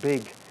want to be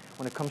big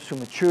when it comes to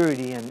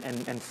maturity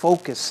and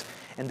focus,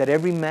 and that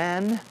every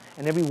man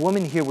and every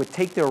woman here would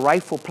take their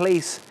rightful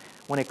place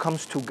when it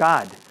comes to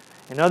God.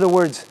 In other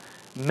words,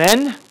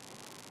 men,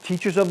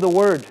 teachers of the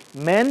word.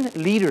 Men,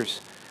 leaders.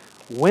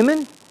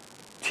 Women,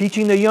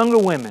 teaching the younger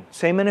women.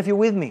 Say amen if you're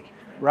with me.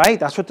 Right?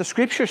 That's what the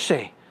Scriptures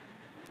say.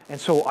 And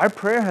so our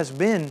prayer has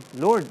been,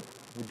 Lord,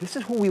 this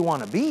is who we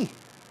want to be.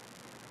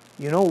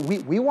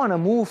 We want to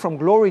move from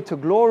glory to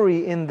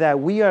glory in that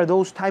we are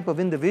those type of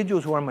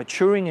individuals who are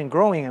maturing and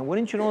growing. And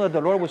wouldn't you know that the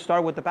Lord would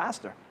start with the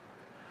pastor?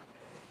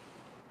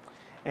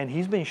 And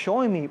He's been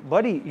showing me,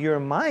 buddy,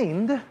 your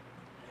mind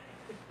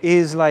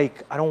is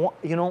like, I don't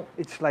want,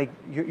 it's like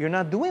you're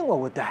not doing well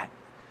with that.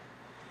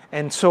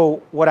 And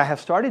so what I have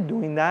started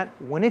doing that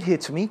when it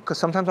hits me, because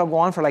sometimes I'll go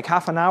on for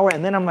half an hour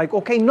and then I'm like,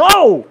 okay,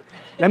 no,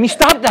 let me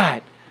stop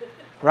that.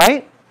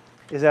 Right?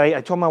 Is that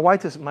I told my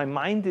wife this, my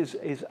mind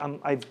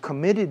I've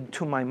committed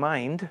to my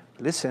mind,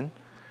 listen,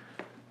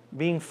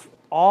 being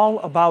all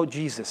about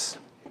Jesus.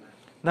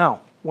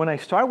 Now, when I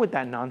start with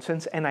that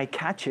nonsense and I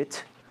catch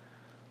it,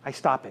 I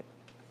stop it.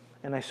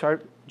 And I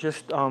start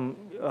just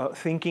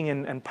thinking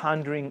and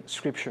pondering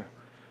Scripture.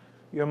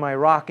 You're my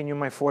rock and you're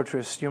my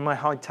fortress. You're my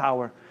high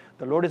tower.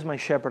 The Lord is my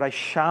shepherd. I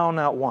shall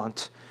not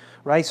want.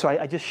 Right? So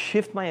I just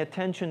shift my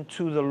attention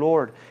to the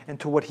Lord and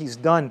to what He's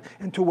done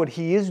and to what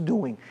He is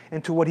doing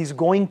and to what He's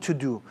going to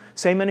do.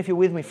 Say amen if you're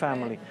with me,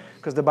 family.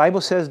 Because the Bible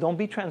says, don't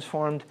be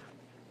transformed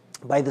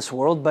by this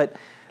world, but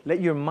let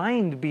your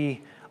mind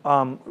be,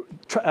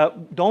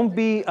 don't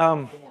be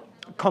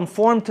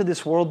conformed to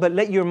this world, but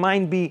let your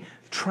mind be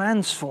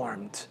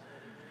transformed.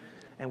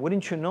 And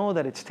wouldn't you know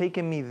that it's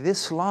taken me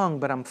this long,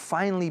 but I'm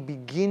finally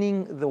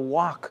beginning the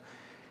walk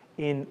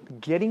in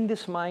getting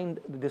this mind,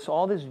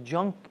 all this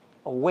junk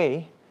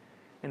away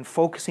and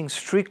focusing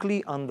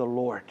strictly on the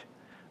Lord.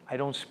 I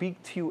don't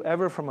speak to you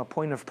ever from a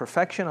point of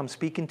perfection. I'm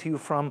speaking to you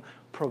from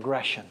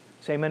progression.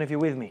 Say amen if you're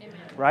with me. Amen.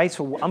 Right?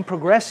 So I'm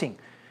progressing.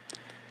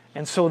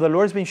 And so the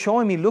Lord's been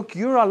showing me, look,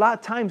 you're a lot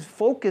of times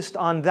focused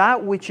on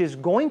that which is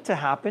going to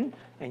happen,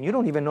 and you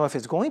don't even know if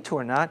it's going to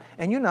or not,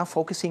 and you're not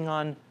focusing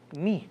on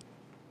me.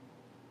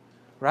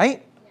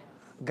 Right? Yes.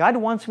 God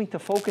wants me to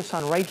focus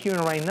on right here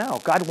and right now.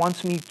 God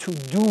wants me to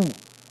do,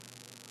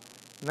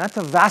 not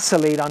to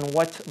vacillate on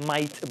what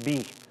might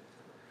be.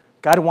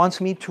 God wants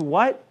me to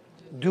what?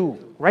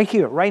 Do. Right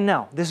here, right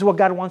now. This is what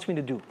God wants me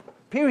to do.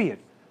 Period.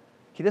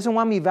 He doesn't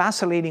want me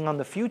vacillating on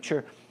the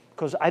future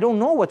because I don't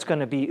know what's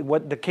going to be,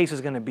 what the case is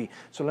going to be.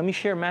 So let me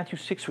share Matthew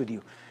 6 with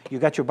you. You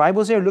got your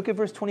Bibles there? Look at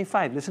verse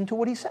 25. Listen to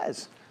what he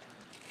says.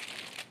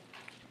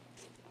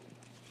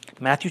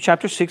 Matthew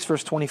chapter 6,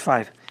 verse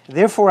 25.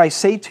 Therefore I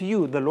say to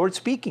you, the Lord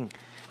speaking,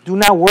 do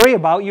not worry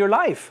about your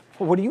life.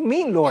 Well, what do you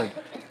mean, Lord?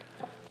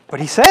 But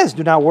he says,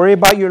 do not worry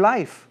about your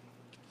life,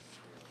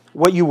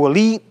 what you will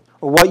eat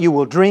or what you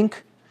will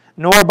drink,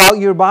 nor about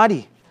your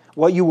body,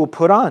 what you will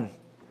put on.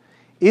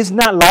 Is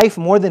not life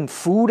more than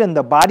food and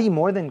the body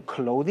more than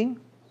clothing?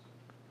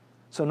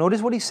 So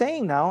notice what he's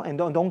saying now, and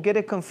don't get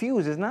it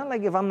confused. It's not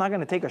like if I'm not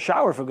going to take a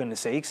shower, for goodness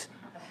sakes.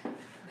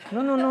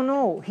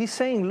 No. He's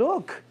saying,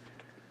 look,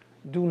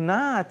 do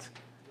not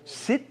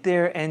sit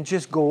there and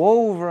just go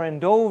over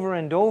and over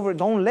and over.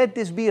 Don't let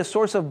this be a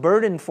source of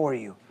burden for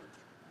you.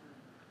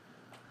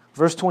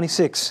 Verse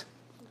 26,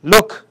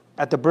 look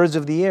at the birds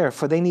of the air,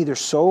 for they neither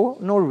sow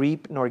nor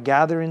reap nor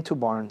gather into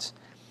barns,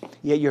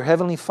 yet your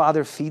heavenly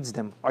Father feeds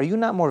them. Are you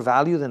not more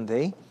valuable than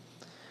they?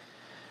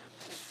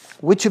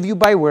 Which of you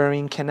by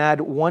worrying can add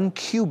 1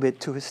 cubit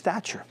to his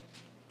stature?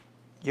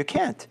 You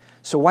can't.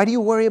 So why do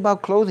you worry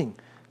about clothing?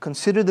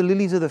 Consider the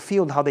lilies of the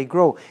field, how they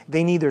grow.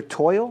 They neither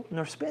toil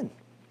nor spin.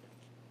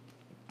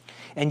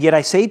 And yet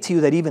I say to you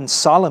that even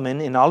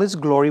Solomon in all his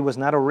glory was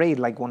not arrayed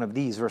like one of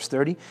these. Verse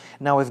 30.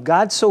 Now if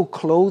God so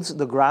clothes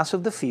the grass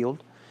of the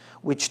field,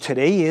 which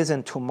today is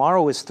and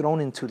tomorrow is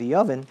thrown into the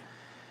oven,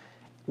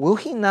 will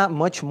he not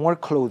much more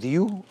clothe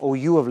you, O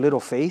you of little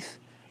faith?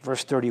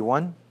 Verse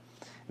 31.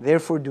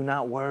 Therefore do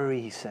not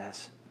worry, he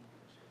says,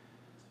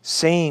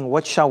 saying,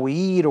 what shall we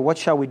eat, or what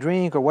shall we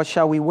drink, or what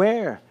shall we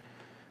wear?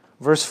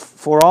 Verse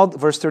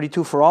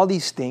 32, for all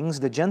these things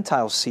the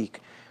Gentiles seek,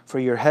 for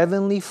your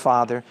heavenly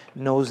Father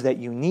knows that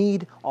you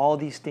need all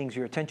these things.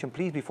 Your attention,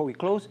 please, before we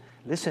close.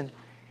 Listen,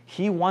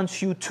 he wants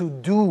you to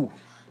do.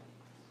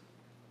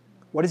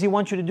 What does he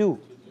want you to do?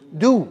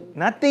 Do.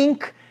 Not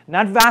think,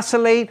 not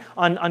vacillate.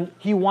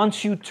 He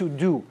wants you to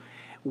do.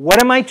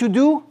 What am I to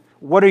do?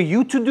 What are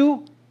you to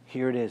do?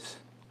 Here it is.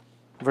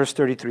 Verse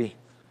 33.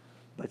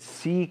 But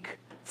seek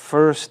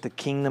first the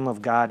kingdom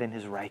of God and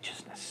his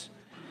righteousness,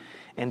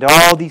 and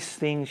all these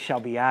things shall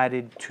be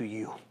added to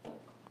you.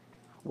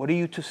 What are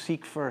you to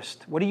seek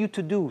first? What are you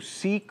to do?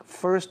 Seek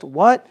first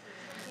what?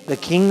 The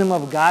kingdom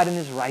of God and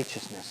his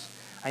righteousness.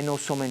 I know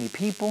so many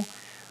people,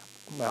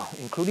 well,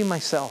 including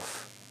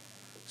myself,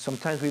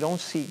 sometimes we don't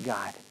seek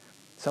God.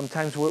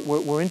 Sometimes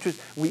we're interested.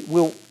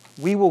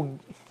 We will,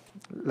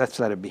 let's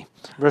let it be.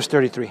 Verse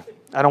 33.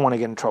 I don't want to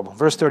get in trouble.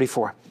 Verse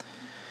 34.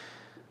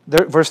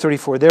 Verse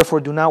 34, therefore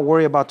do not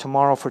worry about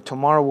tomorrow, for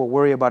tomorrow will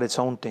worry about its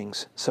own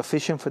things.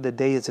 Sufficient for the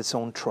day is its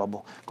own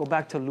trouble. Go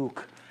back to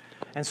Luke.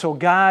 And so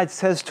God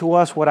says to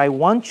us, what I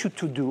want you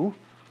to do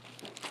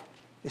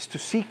is to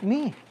seek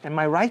me and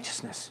my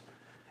righteousness.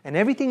 And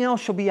everything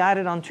else shall be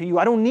added unto you.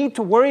 I don't need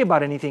to worry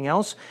about anything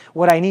else.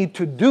 What I need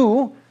to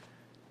do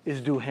is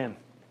do him.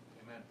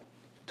 Amen.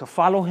 To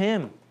follow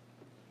him.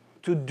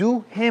 To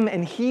do him,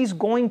 and he's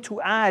going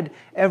to add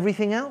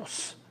everything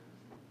else.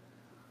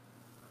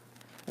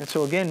 And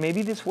so again,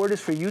 maybe this word is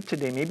for you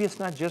today. Maybe it's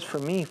not just for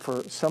me,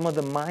 for some of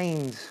the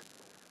minds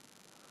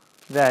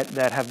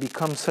that have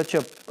become such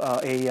a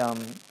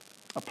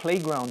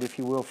playground, if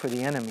you will, for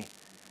the enemy.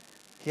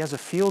 He has a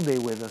field day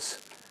with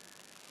us.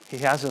 He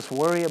has us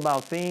worry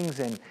about things,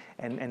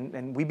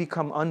 and we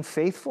become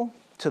unfaithful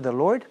to the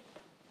Lord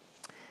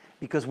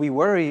because we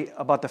worry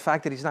about the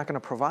fact that he's not going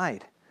to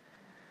provide.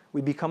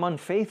 We become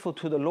unfaithful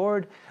to the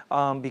Lord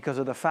because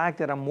of the fact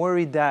that I'm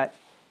worried that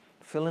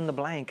fill in the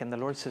blank. And the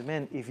Lord says,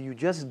 man, if you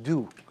just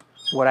do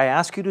what I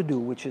ask you to do,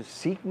 which is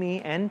seek me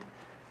and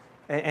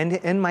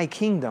my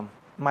kingdom,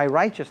 my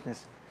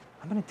righteousness,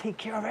 I'm going to take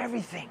care of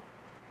everything.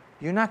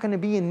 You're not going to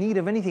be in need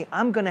of anything.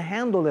 I'm going to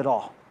handle it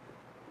all.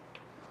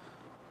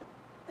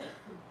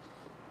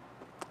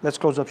 Let's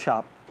close up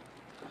shop.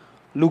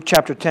 Luke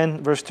chapter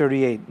 10, verse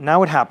 38.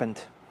 Now it happened,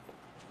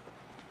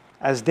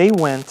 as they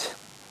went,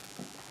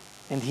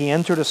 and he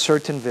entered a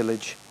certain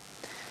village,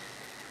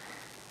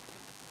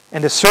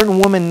 and a certain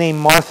woman named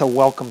Martha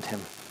welcomed him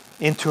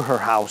into her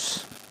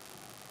house.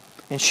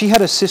 And she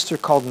had a sister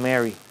called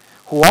Mary,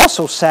 who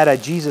also sat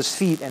at Jesus'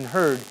 feet and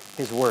heard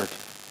his word.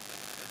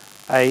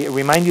 I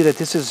remind you that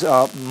this is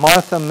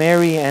Martha,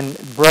 Mary, and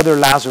brother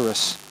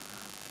Lazarus.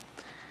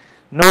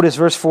 Notice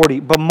verse 40.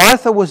 But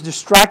Martha was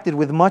distracted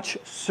with much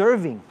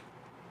serving.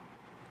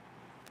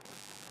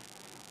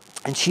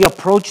 And she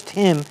approached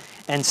him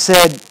and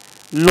said,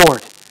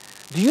 Lord,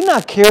 do you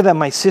not care that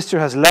my sister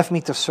has left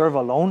me to serve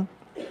alone?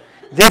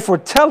 Therefore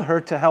tell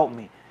her to help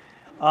me.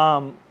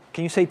 Can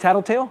you say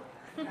tattletale?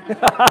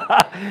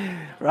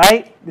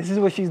 Right? This is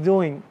what she's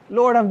doing.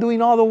 Lord, I'm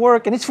doing all the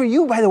work. And it's for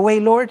you, by the way,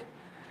 Lord.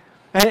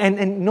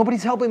 And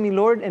nobody's helping me,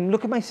 Lord. And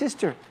look at my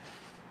sister.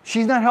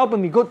 She's not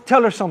helping me. Go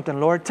tell her something,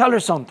 Lord. Tell her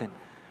something.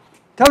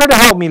 Tell her to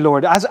help me,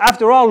 Lord.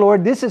 After all,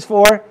 Lord, this is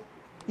for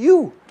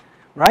you.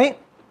 Right?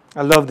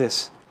 I love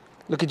this.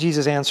 Look at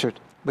Jesus answered.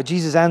 But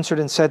Jesus answered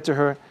and said to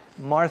her,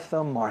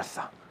 Martha,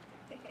 Martha.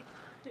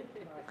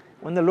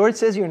 When the Lord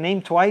says your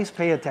name twice,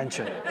 pay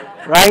attention.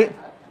 Right?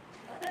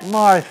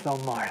 Martha,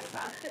 Martha.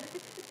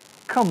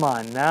 Come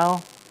on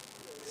now.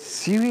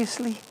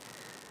 Seriously?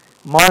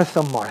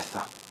 Martha,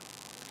 Martha.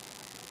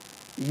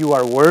 You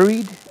are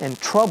worried and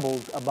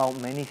troubled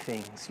about many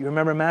things. You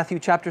remember Matthew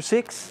chapter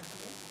 6?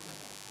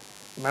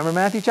 Remember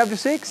Matthew chapter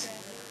 6?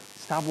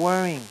 Stop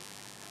worrying.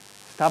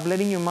 Stop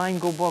letting your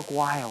mind go buck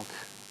wild.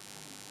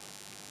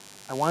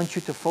 I want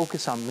you to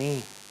focus on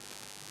me.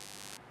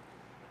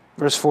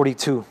 Verse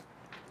 42.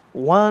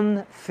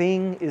 One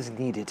thing is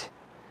needed,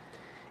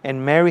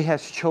 and Mary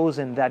has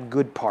chosen that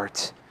good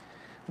part,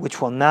 which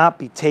will not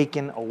be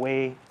taken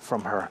away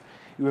from her.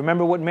 You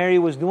remember what Mary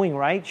was doing,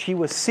 right? She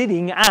was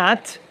sitting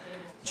at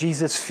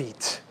Jesus'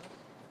 feet.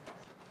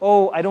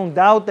 Oh, I don't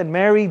doubt that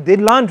Mary did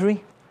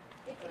laundry.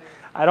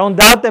 I don't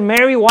doubt that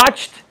Mary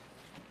watched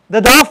the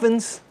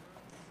dolphins.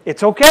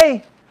 It's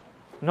okay.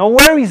 No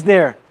worries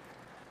there.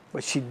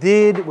 But she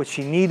did what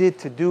she needed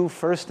to do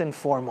first and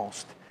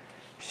foremost.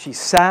 She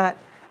sat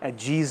at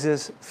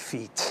Jesus'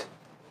 feet.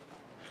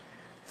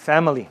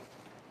 Family,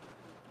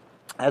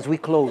 as we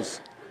close,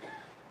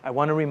 I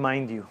want to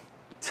remind you,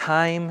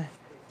 time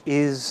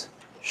is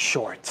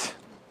short.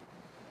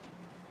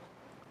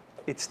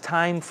 It's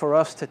time for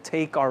us to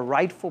take our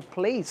rightful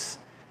place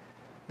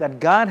that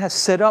God has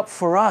set up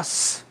for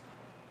us.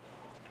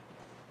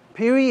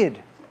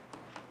 Period.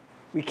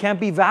 We can't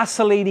be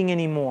vacillating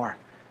anymore.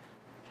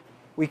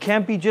 We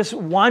can't be just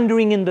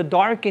wandering in the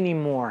dark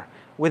anymore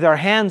with our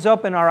hands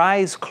up and our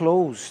eyes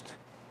closed.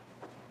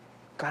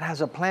 God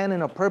has a plan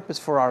and a purpose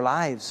for our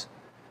lives.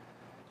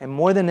 And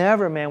more than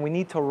ever, man, we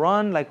need to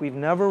run like we've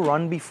never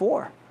run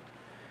before.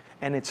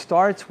 And it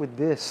starts with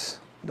this,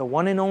 the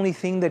one and only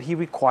thing that He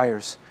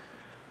requires: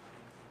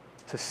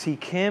 to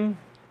seek Him,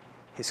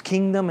 His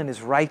kingdom, and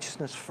His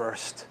righteousness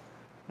first.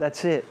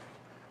 That's it.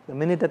 The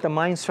minute that the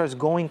mind starts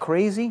going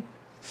crazy,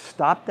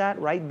 stop that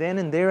right then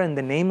and there in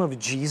the name of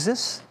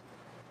Jesus.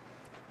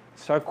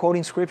 Start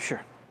quoting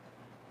Scripture.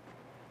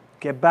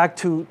 Get back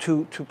to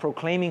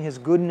proclaiming His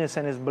goodness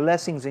and His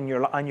blessings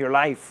on your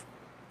life.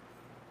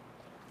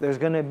 There's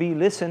going to be,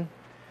 listen,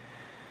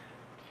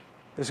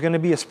 there's going to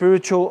be a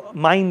spiritual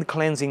mind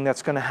cleansing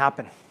that's going to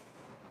happen.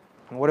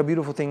 And what a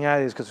beautiful thing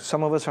that is, because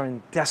some of us are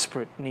in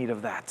desperate need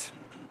of that.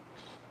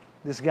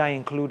 This guy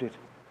included.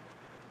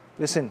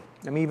 Listen,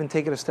 let me even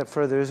take it a step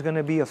further. There's going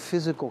to be a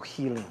physical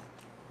healing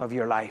of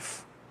your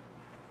life.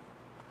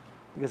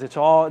 Because it's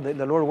all,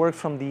 the Lord works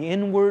from the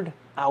inward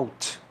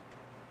out.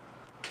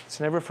 It's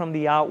never from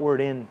the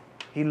outward in.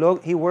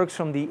 He works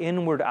from the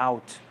inward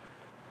out.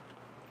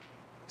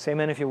 Say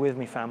amen if you're with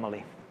me,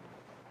 family.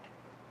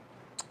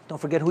 Don't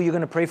forget who you're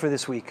going to pray for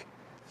this week.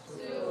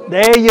 Sue.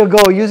 There you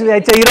go. Usually I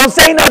tell you, don't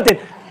say nothing.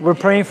 We're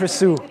praying for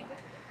Sue.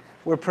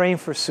 We're praying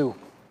for Sue.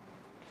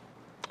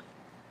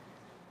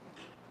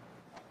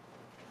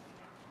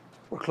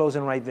 We're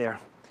closing right there.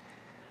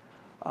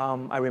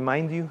 I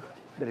remind you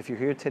that if you're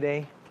here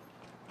today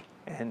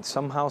and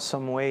somehow,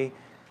 some way,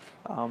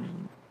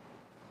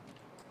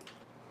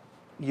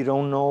 you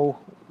don't know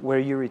where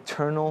your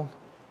eternal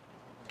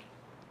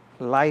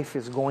life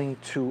is going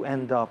to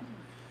end up,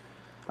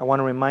 I want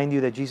to remind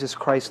you that Jesus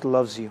Christ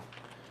loves you,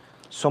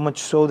 so much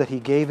so that He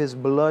gave His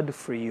blood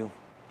for you.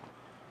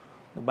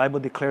 The Bible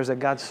declares that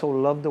God so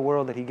loved the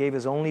world that He gave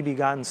His only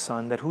begotten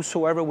Son, that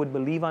whosoever would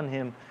believe on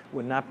Him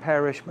would not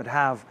perish but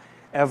have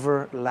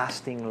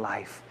everlasting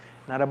life.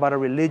 Not about a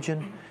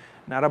religion,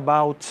 not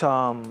about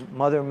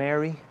Mother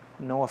Mary,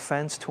 no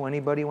offense to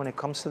anybody when it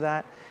comes to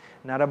that,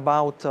 not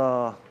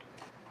about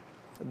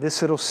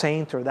this little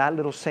saint or that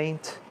little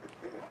saint.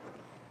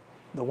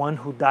 The one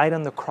who died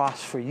on the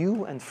cross for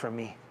you and for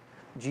me,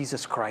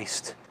 Jesus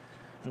Christ.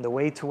 And the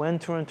way to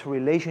enter into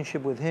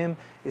relationship with Him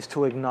is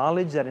to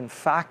acknowledge that in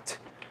fact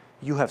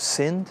you have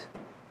sinned,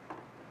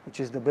 which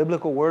is the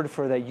biblical word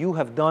for that you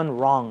have done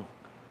wrong.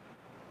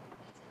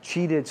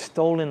 Cheated,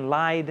 stolen,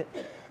 lied.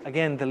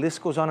 Again, the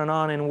list goes on,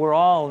 and we're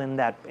all in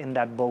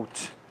that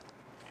boat.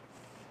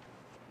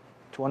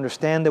 To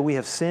understand that we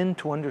have sinned,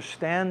 to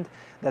understand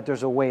that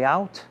there's a way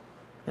out,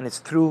 and it's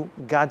through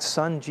God's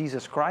Son,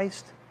 Jesus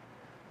Christ.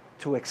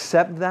 To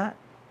accept that.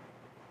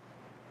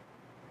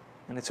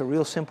 And it's a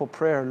real simple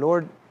prayer.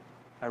 Lord,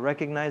 I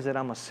recognize that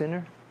I'm a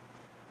sinner.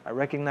 I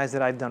recognize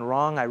that I've done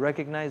wrong. I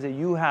recognize that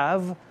you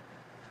have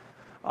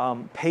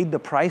paid the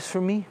price for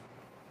me.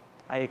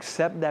 I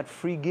accept that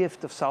free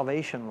gift of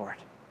salvation, Lord,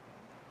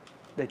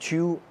 that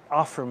you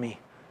offer me.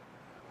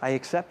 I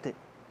accept it.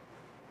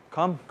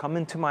 Come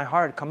into my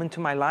heart, come into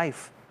my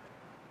life,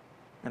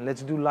 and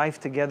let's do life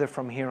together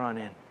from here on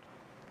in.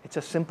 It's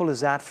as simple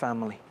as that,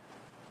 family.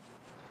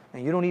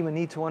 And you don't even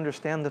need to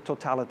understand the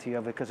totality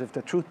of it, because if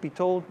the truth be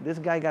told, this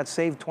guy got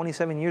saved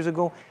 27 years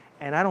ago,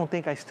 and I don't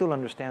think I still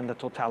understand the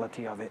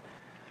totality of it.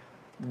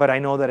 But I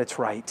know that it's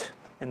right,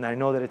 and I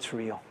know that it's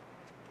real.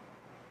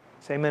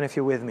 Say amen if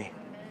you're with me.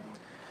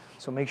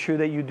 So make sure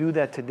that you do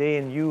that today,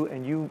 and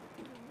you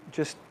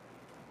just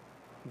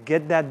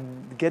get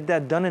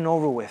that done and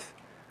over with.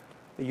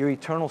 Your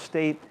eternal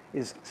state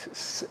is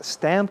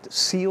stamped,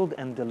 sealed,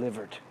 and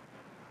delivered.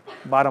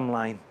 Bottom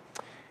line.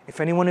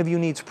 If any one of you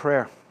needs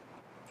prayer,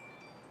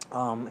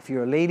 if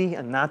you're a lady,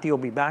 and Nati will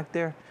be back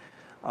there.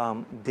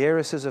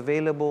 Darius is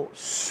available.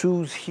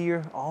 Sue's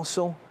here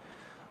also.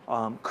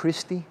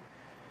 Christy.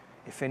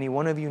 If any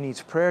one of you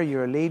needs prayer,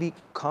 you're a lady,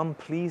 come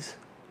please.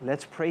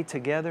 Let's pray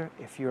together.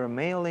 If you're a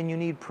male and you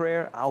need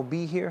prayer, I'll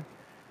be here.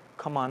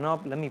 Come on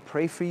up. Let me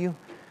pray for you.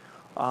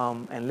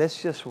 And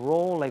let's just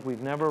roll like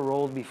we've never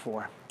rolled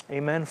before.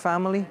 Amen,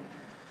 family?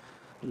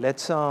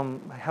 Let's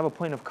have a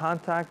point of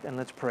contact and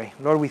let's pray.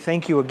 Lord, we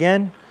thank you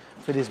again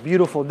for this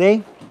beautiful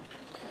day.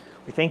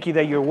 We thank you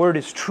that your word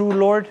is true,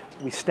 Lord.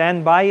 We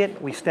stand by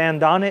it. We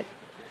stand on it.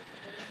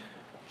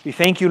 We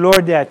thank you,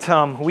 Lord, that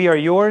we are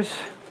yours.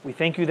 We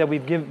thank you that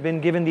we've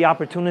been given the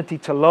opportunity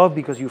to love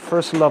because you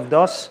first loved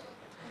us.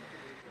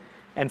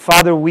 And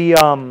Father, we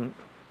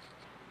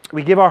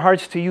give our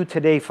hearts to you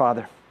today,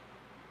 Father.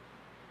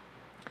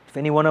 If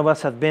any one of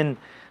us have been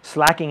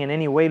slacking in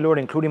any way, Lord,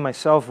 including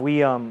myself,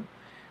 we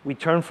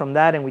turn from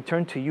that and we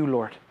turn to you,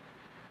 Lord.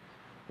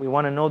 We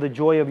want to know the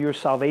joy of your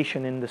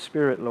salvation in the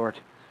Spirit, Lord.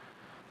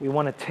 We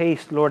want to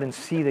taste, Lord, and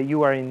see that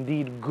you are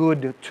indeed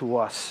good to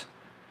us.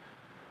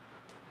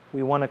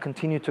 We want to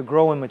continue to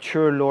grow and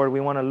mature, Lord. We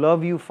want to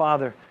love you,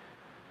 Father,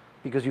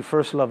 because you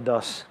first loved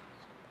us.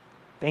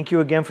 Thank you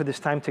again for this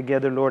time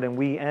together, Lord, and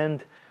we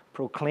end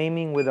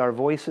proclaiming with our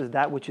voices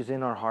that which is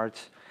in our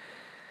hearts,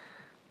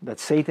 that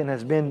Satan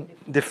has been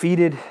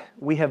defeated,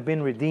 we have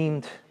been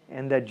redeemed,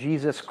 and that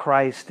Jesus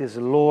Christ is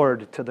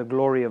Lord to the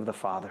glory of the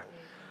Father.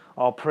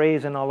 All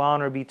praise and all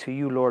honor be to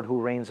you, Lord,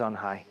 who reigns on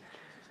high.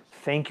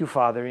 Thank you,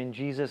 Father. In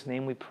Jesus'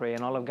 name we pray.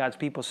 And all of God's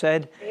people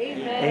said,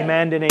 Amen.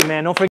 Amen and amen. Don't forget